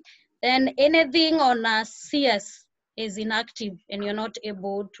SVD, then anything on CS is inactive and you're not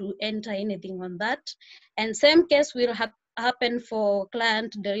able to enter anything on that. And same case will happen for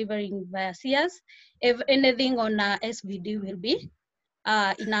client delivering via CS. If anything on SVD will be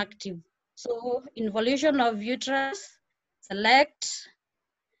inactive. So involution of uterus, select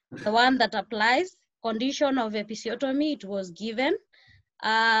the one that applies. Condition of episiotomy, it was given.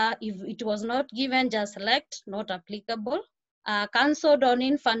 If it was not given, just select not applicable. Cancelled on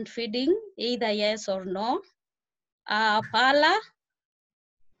infant feeding, either yes or no. PALA,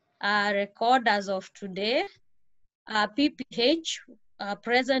 record as of today. PPH,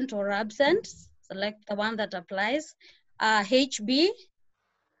 present or absent, select the one that applies. HB,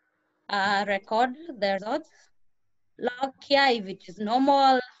 record the results. Log here if it is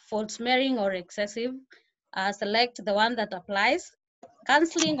normal, fault smearing, or excessive, select the one that applies.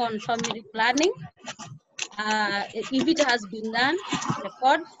 Counseling on family planning, if it has been done,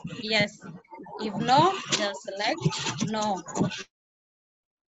 record yes. If no, just select no.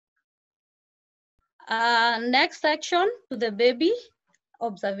 Next section to the baby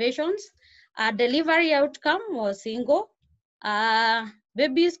observations. Delivery outcome was single.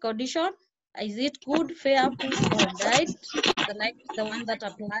 Baby's condition, is it good, fair, poor, or died? Select the one that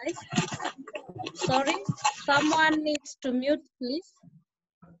applies. Sorry, someone needs to mute, please.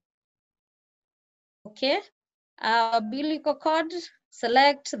 Okay. Umbilical cord,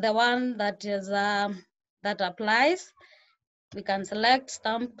 select the one that is that applies. We can select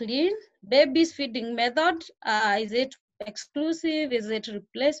stamp clean. Baby's feeding method, is it exclusive, is it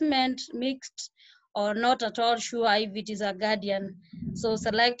replacement, mixed, or not at all sure if it is a guardian. So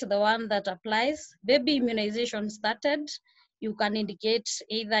select the one that applies. Baby immunization started. You can indicate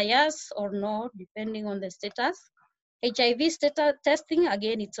either yes or no, depending on the status. HIV status testing,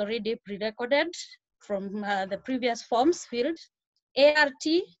 again, it's already pre-recorded from the previous forms filled. ART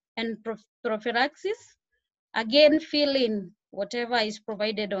and prophylaxis, again, fill in whatever is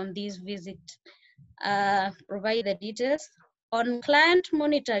provided on this visit. Provide the details. On client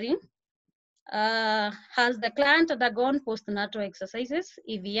monitoring, has the client undergone postnatal exercises?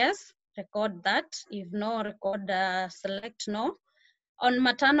 If yes, record that. If no, record select no. On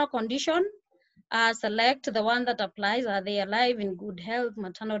maternal condition, select the one that applies. Are they alive, in good health,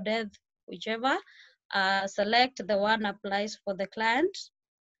 maternal death, whichever. Select the one applies for the client.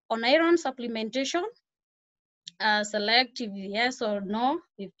 On iron supplementation, select if yes or no,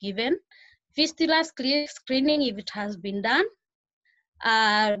 if given. Fistula screening, if it has been done,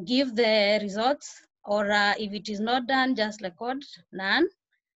 give the results, or if it is not done, just record none.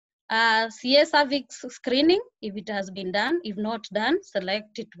 CS cervix screening, if it has been done, if not done,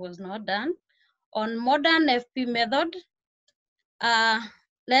 select it was not done. On modern FP method,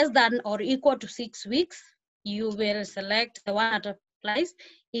 less than or equal to 6 weeks, you will select the one that applies.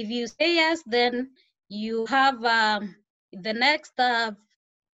 If you say yes, then you have the next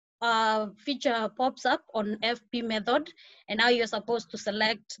feature pops up on FP method, and now you're supposed to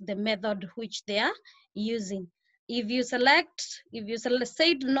select the method which they are using. If you said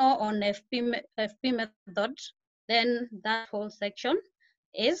no on FP method, then that whole section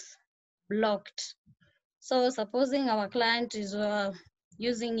is blocked. So supposing our client is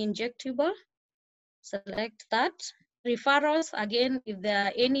using injectable, select that. Referrals, again, if there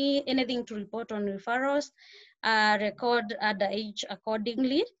are anything to report on referrals, record at the age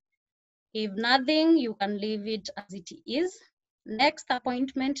accordingly. If nothing, you can leave it as it is. Next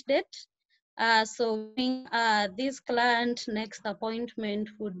appointment date. So this client next appointment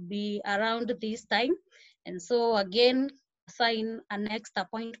would be around this time. And so again, assign a next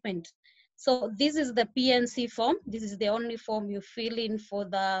appointment. So this is the PNC form. This is the only form you fill in for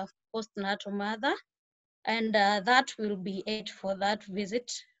the postnatal mother. And that will be it for that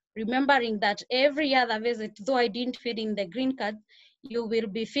visit. Remembering that every other visit, though I didn't fill in the green card, you will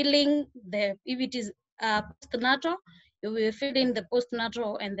be filling if it is postnatal, you will fill in the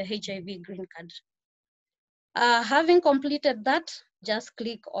postnatal and the HIV green card. Having completed that, just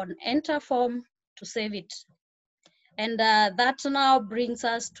click on enter form to save it. And that now brings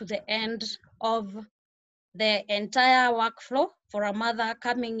us to the end of the entire workflow for a mother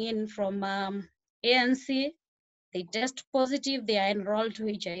coming in from ANC. They test positive, they are enrolled to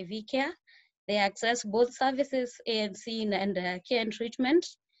HIV care. They access both services, ANC and care and treatment.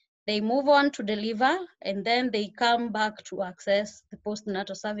 They move on to deliver, and then they come back to access the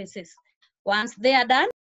postnatal services. Once they are done,